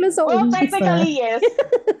 tahimik lang sa umpisa. Technically, yes.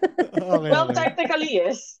 Technically,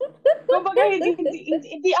 yes. Kumbaga,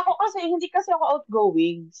 hindi kasi ako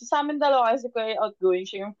outgoing. Sa amin dalawa kasi Kuya outgoing,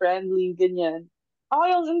 siya yung friendly, ganyan. Ako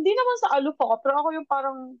yung, hindi naman sa aloof ako, pero ako yung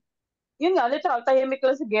parang, yun nga, literal, tahimik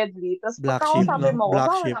lang si Gedli. Tapos pagkakausapin mo ako,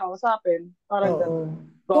 bakit nakakausapin? Parang gano'n.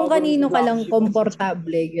 Kung kanino ka lang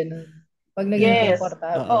komportable, gano'n. Pag naging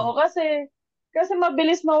komportable. Oo, kasi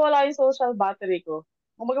mabilis mawala yung social battery ko.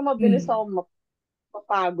 Kumbaga mabilis ako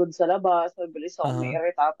mapagod sa labas, mabilis ako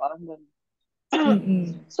mairita, parang gano'n.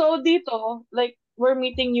 So dito, like, we're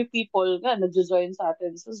meeting new people nga, nagjo-join sa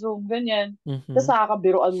atin sa Zoom, ganyan. Tapos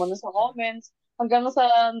nakakabiruan mo na sa comments. Hanggang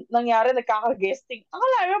sa nangyari, nagkaka-guesting.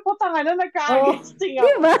 Akala mo, putang nagkaka-guesting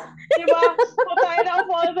ako. Diba? Putang of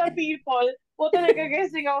all the people. Puta,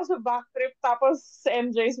 nagka-guesting ako sa backtrip tapos sa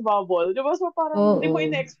MJ's bubble. Diba? So parang hindi mo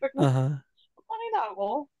ina-expect na, putang na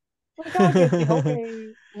ako. Nagka-guesting, okay.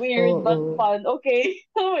 Weird, but fun. Okay.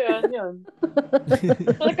 So yun.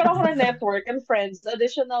 So nagkaroon ko ng network and friends,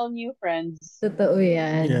 additional new friends. Totoo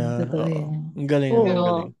yan. Totoo yan. Ang galing, ang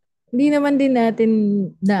galing. Hindi naman din natin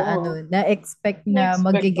na-expect na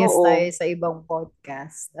mag-guest tayo sa ibang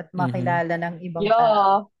podcast at makilala ng ibang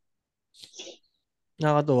tao.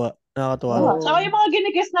 Nakakatuwa. Tsaka yung mga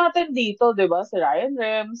ginigest natin dito, di ba? Si Ryan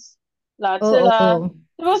Rems, lahat sila.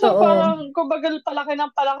 Diba? So parang, kumbaga, palaki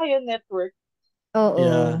ng palaki yung network.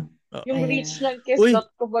 Yung reach ng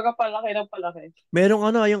Kislot, kumbaga, palaki ng palaki. Merong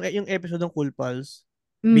yung episode ng Cool Pals.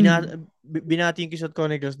 Binati yung Kislot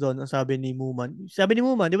Chronicles doon. Ang sabi ni Muman,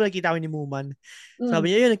 di ba nakita kami ni Muman?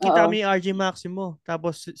 Sabi niya, nakita kami ni RJ Maximo.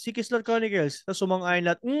 Tapos si Kislot Chronicles, tapos sumang-ayon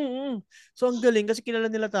lahat. So ang galing kasi kilala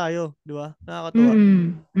nila tayo, di ba? Nakakatuwa.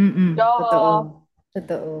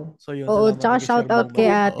 Totoo. So yun, tsaka shoutout kay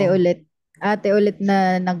ate ulit. Ate ulit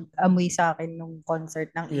na nag-amoy sa akin nung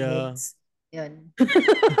concert ng Ilex. Yun.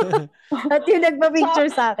 At yung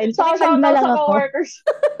nagpa-picture sa akin. Pakitag na lang ako.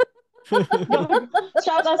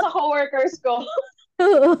 Shout out sa coworkers ko.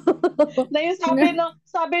 Na yung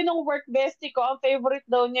sabi nung work bestie ko, ang favorite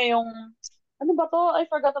daw niya yung, ano ba to? I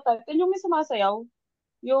forgot the title. Yung may sumasayaw.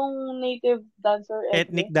 Yung native dancer.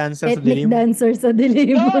 Ethnic dancer sa Ethnic dilim. dancer sa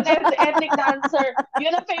dilim. Yun, ethnic dancer.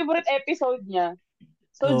 Yun ang favorite episode niya.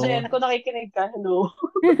 So, Jen, kung nakikinig ka, hello.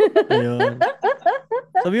 Ayun.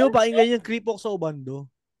 Sabi mo, pakinggan yung Creep sa Ubando.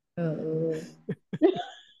 Oo.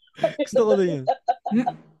 Gusto ko din yun.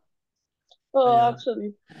 Oo,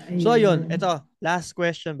 actually. So, ayun. Ito, last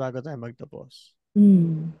question bago tayo magtapos.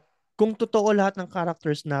 Kung totoo lahat ng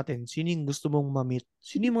characters natin, sino yung gusto mong ma-meet?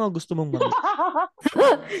 Sino yung mga gusto mong ma-meet?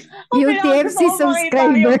 Yung TFC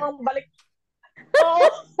subscriber. Yung balik. Oo.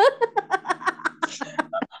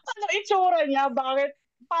 Ano itsura niya? Bakit?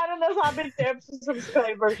 Paano nasabi TFC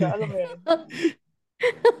subscriber siya? Alam mo yun?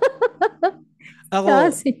 Ako,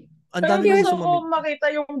 ang dami gusto ko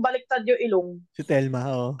makita yung baliktad yung ilong. Si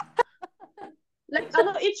Telma, Like,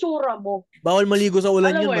 ano itsura mo? Bawal maligo sa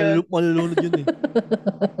ulan yun, malulunod yun eh.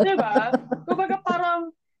 Diba? Kumbaga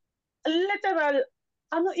parang, literal,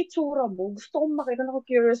 ano itsura mo? Gusto kong makita,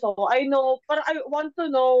 curious ako. I know, parang I want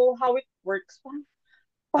to know how it works.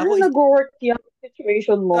 Paano nag-work yung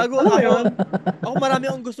situation mo? Ako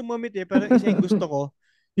marami akong gusto mamit eh, pero isa yung gusto ko,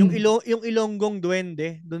 yung Ilonggong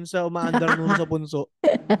Duwende, dun sa umaandar nun sa punso.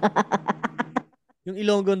 Yung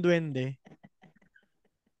Ilonggong Duwende.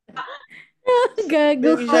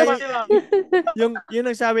 Gago. Yung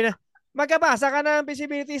nagsabi na, magkabasa ka ng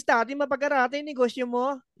feasibility study, mapag-arate yung negosyo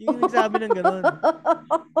mo. Yung nagsabi ng gano'n.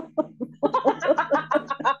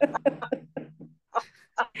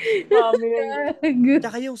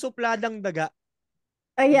 Tsaka yung supladang daga.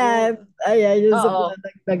 Ayan, yung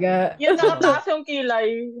supladang daga. Yung nakataas yung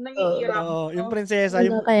kilay, nangiirap. Yung prinsesa,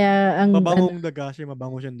 yung mabangong daga. Siya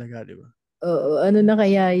mabango siyang daga, di ba? Oo, ano na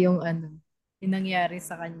kaya yung yung nangyari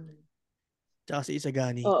sa kanya. Tsaka si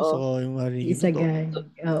Isagani. Gusto ko yung marinig. Isagani,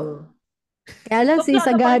 oo. Kaya lang si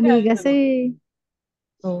Isagani kasi,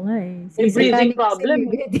 oo nga eh. Si Isagani kasi may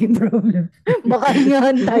breathing problem.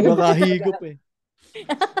 Makahingahan tayo. Makahigop eh.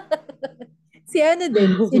 Si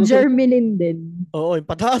din, si Jermeline din. Oo, yung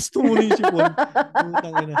pataas tumuloy yung sipon.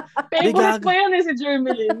 Favorite mo yan si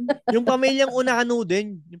Jermeline. Yung pamilyang Unano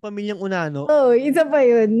din. Yung pamilyang Unano. Oo, isa pa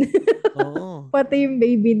yun. Oo. Pati yung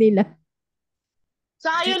baby nila.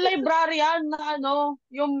 Saka yung librarian na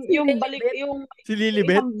yung balik, yung si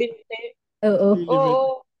Lilibet? Yung binte.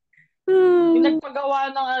 Oo. Yung nagpagawa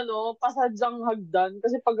ng pasadyang hagdan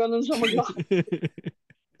kasi pag ganun siya maglakad.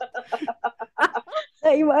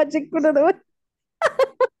 Na-imagine ko na naman.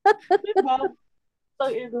 Diba?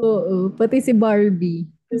 Oo, pati si Barbie.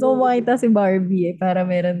 Gusto ko makita si Barbie para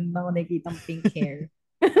meron ako nakikitang pink hair.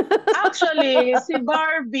 Actually, si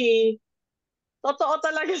Barbie, totoo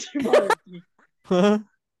talaga si Barbie.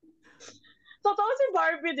 Totoo si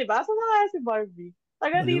Barbie, di ba? Saan na kaya si Barbie?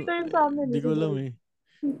 Taga dito yun sa amin. Hindi ko alam eh.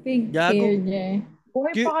 Pink hair niya.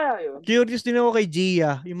 Buhay pa kaya yun? Curious din ako kay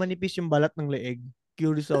Gia, yung manipis yung balat ng leeg.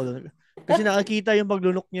 Curious ako doon. Kasi nakakita yung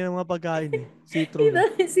paglunok niya ng mga pagkain eh. See-through na.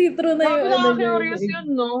 See-through na yung Curious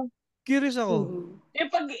yun, no? Curious ako.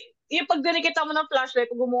 Yung pag dinikita mo ng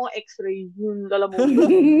flashlight, gumawa x-ray, yung lalamunan.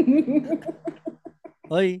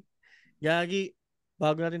 Hoy, Gagi,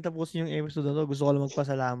 bago natin tapusin yung episode na to, gusto ko lang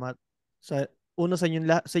magpasalamat sa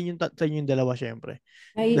inyong dalawa syempre.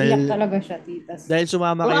 Naiiyak talaga siya, titas. Dahil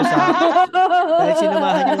sumama kayo dahil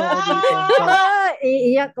sinamahan niyo ako dito.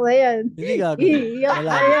 Iiyak na yan. Hindi gago. Iiyak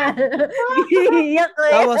na yan. Iiyak na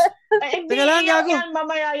yan. Tapos, teka lang, gago.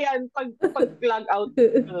 Mamaya yan, pag-log out.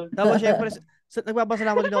 Tapos syempre,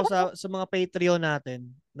 nagpapasalamat din ako sa mga Patreon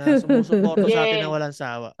natin na sumusuporta sa atin na walang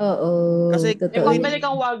sawa. Oo. Kasi pagbalik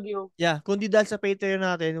ang Wagyu. Yeah, kundi dahil sa Patreon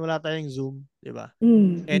natin, wala tayong Zoom, di ba?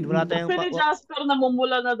 And wala tayong Pero Jasper,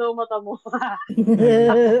 namumula na daw mata mo.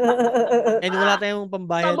 And wala tayong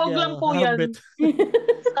pambayad. Sabog lang po yan.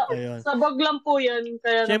 Sabog lang po yan.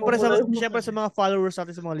 Kaya Siyempre sa mga followers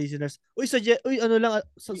natin, sa mga listeners.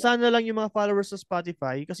 Sana lang yung mga followers sa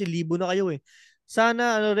Spotify kasi libo na kayo eh.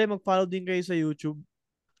 Sana mag-follow din kayo sa YouTube.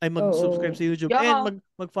 Ay mag-subscribe sa YouTube and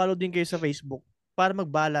mag-follow din kayo sa Facebook para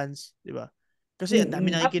mag-balance, di ba? Kasi ang dami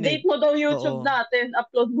nakikinig. Update mo daw YouTube natin,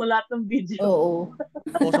 upload mo lahat ng video. Oo.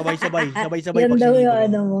 Sabay-sabay yan daw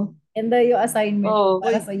yung yan daw yung assignment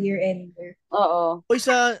para sa year-ender. Oo.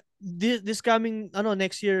 This coming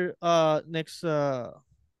next year, sa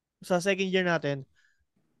second year natin,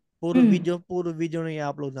 puro video na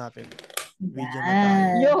i-upload natin. Video na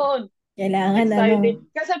tayo. Yun. Kailangan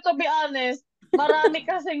Kasi to be honest, marami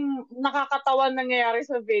kasing nakakatawan nangyayari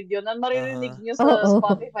sa video na maririnig nyo sa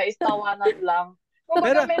Spotify is tawanan lang.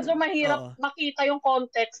 Kumbaga medyo mahirap makita yung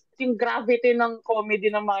context, yung gravity ng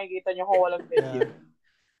comedy na makikita nyo kung walang video.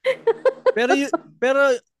 Pero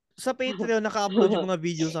sa Patreon, naka-upload yung mga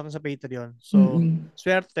videos sa Patreon. So,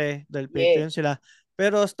 swerte dahil Patreon sila.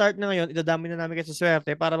 Pero start na ngayon, idadami na namin kayo sa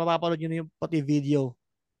swerte para mapapanood nyo na yung pati video.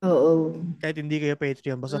 Oo. Kahit hindi kayo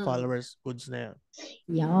Patreon, basta followers, goods na yan.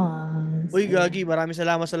 Yes. Uy, Gagi, maraming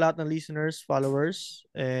salamat sa lahat ng listeners, followers,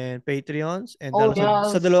 and Patreons, and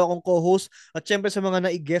sa yes. dalawa kong co-host, at syempre sa mga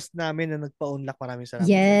na-guest namin na nagpa-unlock, maraming salamat.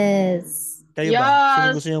 Yes. Kayo ba?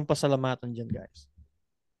 Sino gusto niyong pasalamatan dyan, guys?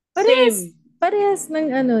 Parehas ng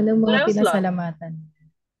ng mga pinasalamatan.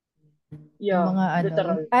 Yeah, yung mga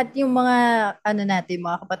at yung mga natin,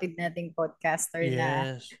 mga kapatid nating podcaster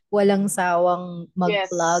na walang sawang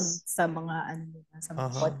mag-plug sa mga sa mga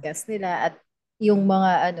podcast nila, at yung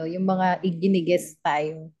mga yung mga iginigest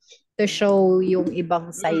tayo to show yung ibang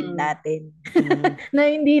side natin. Na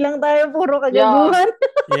hindi lang tayo puro kagaguhan.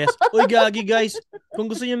 Yes. Uy, Gagi, guys, kung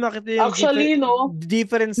gusto niyo makita yung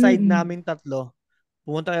different side namin tatlo,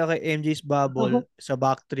 pumunta kayo kay MJ's Bubble sa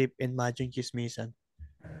Backtrip and Matching Chismisan.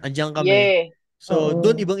 Andiyan kami. Yeah. So,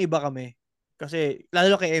 doon ibang-iba kami. Kasi,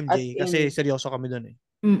 lalo kay MJ, kasi seryoso kami doon eh.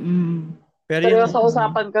 Pero seryoso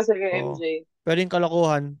usapan kasi kay MJ. Pero yung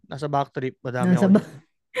kalokohan, nasa Backtrip, madami ako dyan.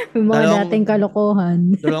 Yung mga dating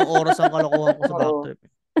kalokohan. 2 oras ang kalokohan ko sa Backtrip.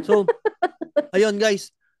 So, ayun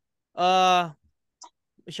guys.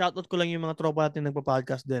 Shoutout ko lang yung mga tropa natin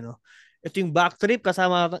nagpa-podcast din. No? Ito yung Backtrip,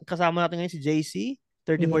 kasama natin ngayon si JC,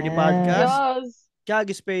 3040 Podcast. Yes.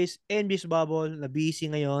 Kagi Space, NB's Bubble, na busy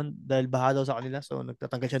ngayon dahil baha daw sa kanila, so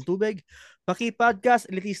nagtatanggal siya ng tubig. Paki Podcast,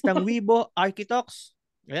 Elitistang Weibo, Architox.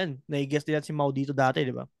 Ayan, nai-guest din si Mau dito dati,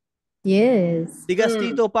 di ba? Yes. Tigas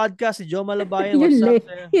Tito Podcast, si Joe Malabayan. What's up?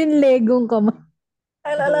 Yung legong kamay.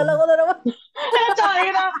 Alala ko na naman. Ito,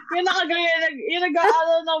 yung nakagaya, yung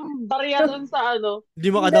nag-aano ng barya dun sa Hindi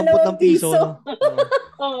makadampot ng piso.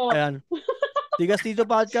 No? Ayan. Tigas Tito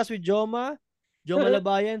Podcast with Joe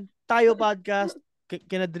Malabayan. Tayo Podcast,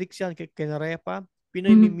 kina Drix yan, kina Repa.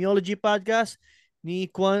 Pinoy Mimiology Podcast, ni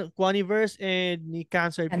Quaniverse and ni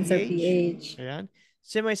Cancer PH. Ayan.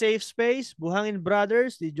 Semi-Safe Space, Buhangin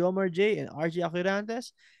Brothers, ni Jomar J and RG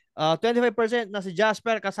Aquirantes. 25% na si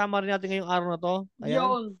Jasper, kasama rin natin ngayong araw na to.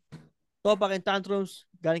 Ayan. Topak and Tantrums,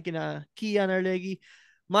 galing kina Kian Arlegi.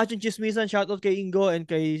 Machong Chismisan, shoutout kay Ingo and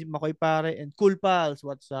kay Makoy Pare and Cool Pals.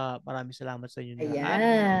 What's up? Maraming salamat sa inyo.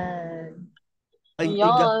 Ayan.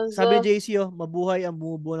 Sabi ni JC, mabuhay ang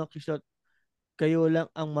bumubuo ng Kislot. Kayo lang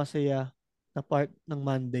ang masaya na part ng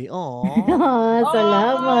Monday.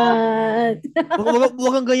 Salamat.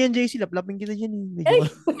 Huwag kang ganyan, JC. Laplapin kita dyan.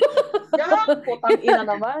 Putang ina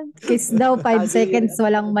naman. Kiss daw 5 seconds,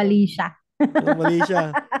 walang mali siya. Mali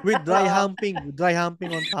siya. With dry humping. With dry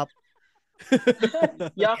humping on top.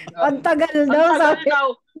 Ang tagal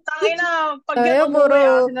daw. Tangina, pag gano'n mo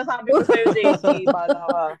kaya sinasabi ko sa'yo, JC, paano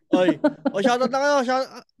ka? Shoutout na kayo.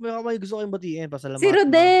 May gusto kayong batiin. Pasalamat. Si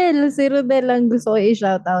Rodel ang gusto ko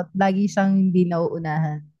i-shoutout. Lagi siyang hindi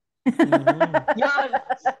nauunahan. Yan.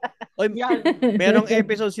 Merong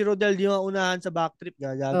episode si Rodel di maunahan sa Backtrip.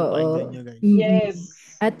 Gagawin nyo, guys. Yes.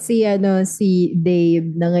 At si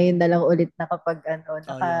Dave na ngayon na lang ulit naka-join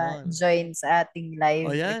sa ating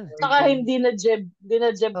live. Saka hindi na Jeb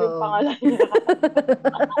yung pangalan niya.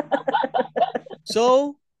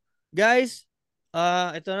 So, guys,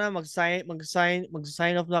 ito na, mag-sign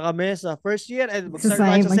off na kami sa first year and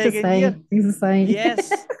mag-start sa second year.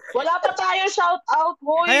 Yes. Wala pa tayo shout out,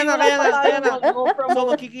 hoy. Kaya na. So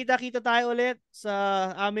magkikita-kita tayo ulit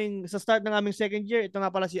sa start ng aming second year. Ito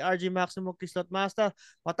nga pala si RG Maximo Kislot Master.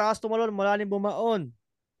 Mataas tumalon, malalim bumaon.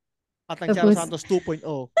 At ang Charo Santos 2.0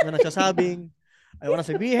 na nagsasabing, I wanna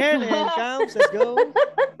sabihin and Camps, let's go.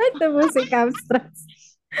 Ito mo si Camps Trust.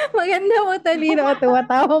 Maganda mo, talino at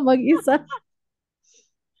tumatawa mag-isa.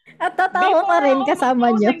 At tatawa ka rin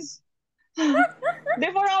kasama niyo.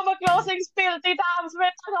 Before ako mag-closing spill, Tita Ams, may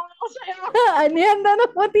tanong ako sa'yo. Ano yan?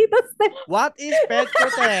 Tanong mo, Tita Steph? What is Pet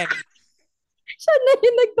Protect? Siya na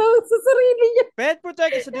yung nagtawag sa sarili niya. Pet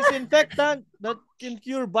Protect is a disinfectant that can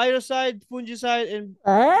cure viricide, fungicide, and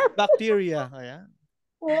bacteria. Ayan.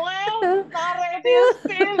 Well, naka-ready yung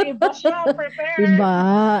spill. Iba siya, prepare.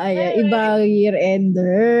 Iba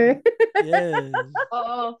year-ender. Yes.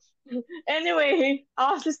 Oo. Anyway,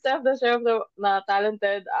 ako si Steph the chef na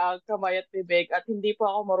talented kamay at bibig at hindi po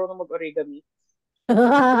ako marunong mag-origami.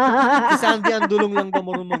 Si Sandy ang dulong lang daw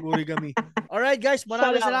marunong mag-origami. Alright guys,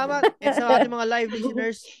 maraming salamat. And sa ating mga live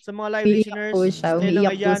listeners, stay lang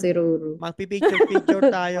kayan. Magpipicture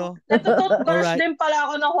tayo. Natutoothbrush din pala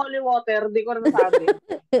ako ng holy water. Di ko rin nasabi.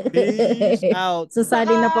 Peace out.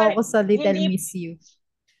 Susali na po ako sa Little Miss You.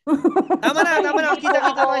 Tama na.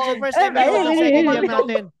 Kita-kita tayo sa first time. Second year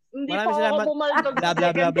natin. Maraming salamat. Bla.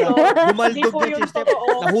 Bumaldog yan si Steph.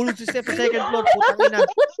 Nahulog si Steph sa second floor. Putang ina.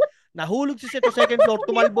 Nahulog si Steph sa second floor.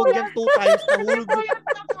 Tumalbog yan 2 times.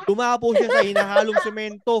 Dumapo siya sa hinahalong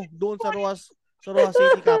semento doon sa Rojas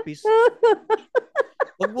City, Capiz.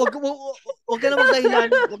 Wag ka na magdahilan.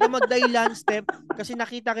 Wag ka magdahilan, Step. Kasi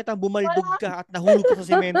nakita kitang bumaldog ka at nahulog ka sa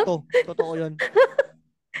semento. Totoo yun.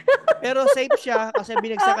 Pero safe siya kasi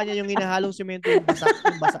binagsakan niya yung hinahalong semento yung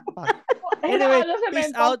basa pa. Anyway,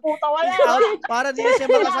 peace out. Para di na siya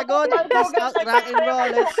makasagot. Peace out. Rock and roll.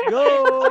 Let's go.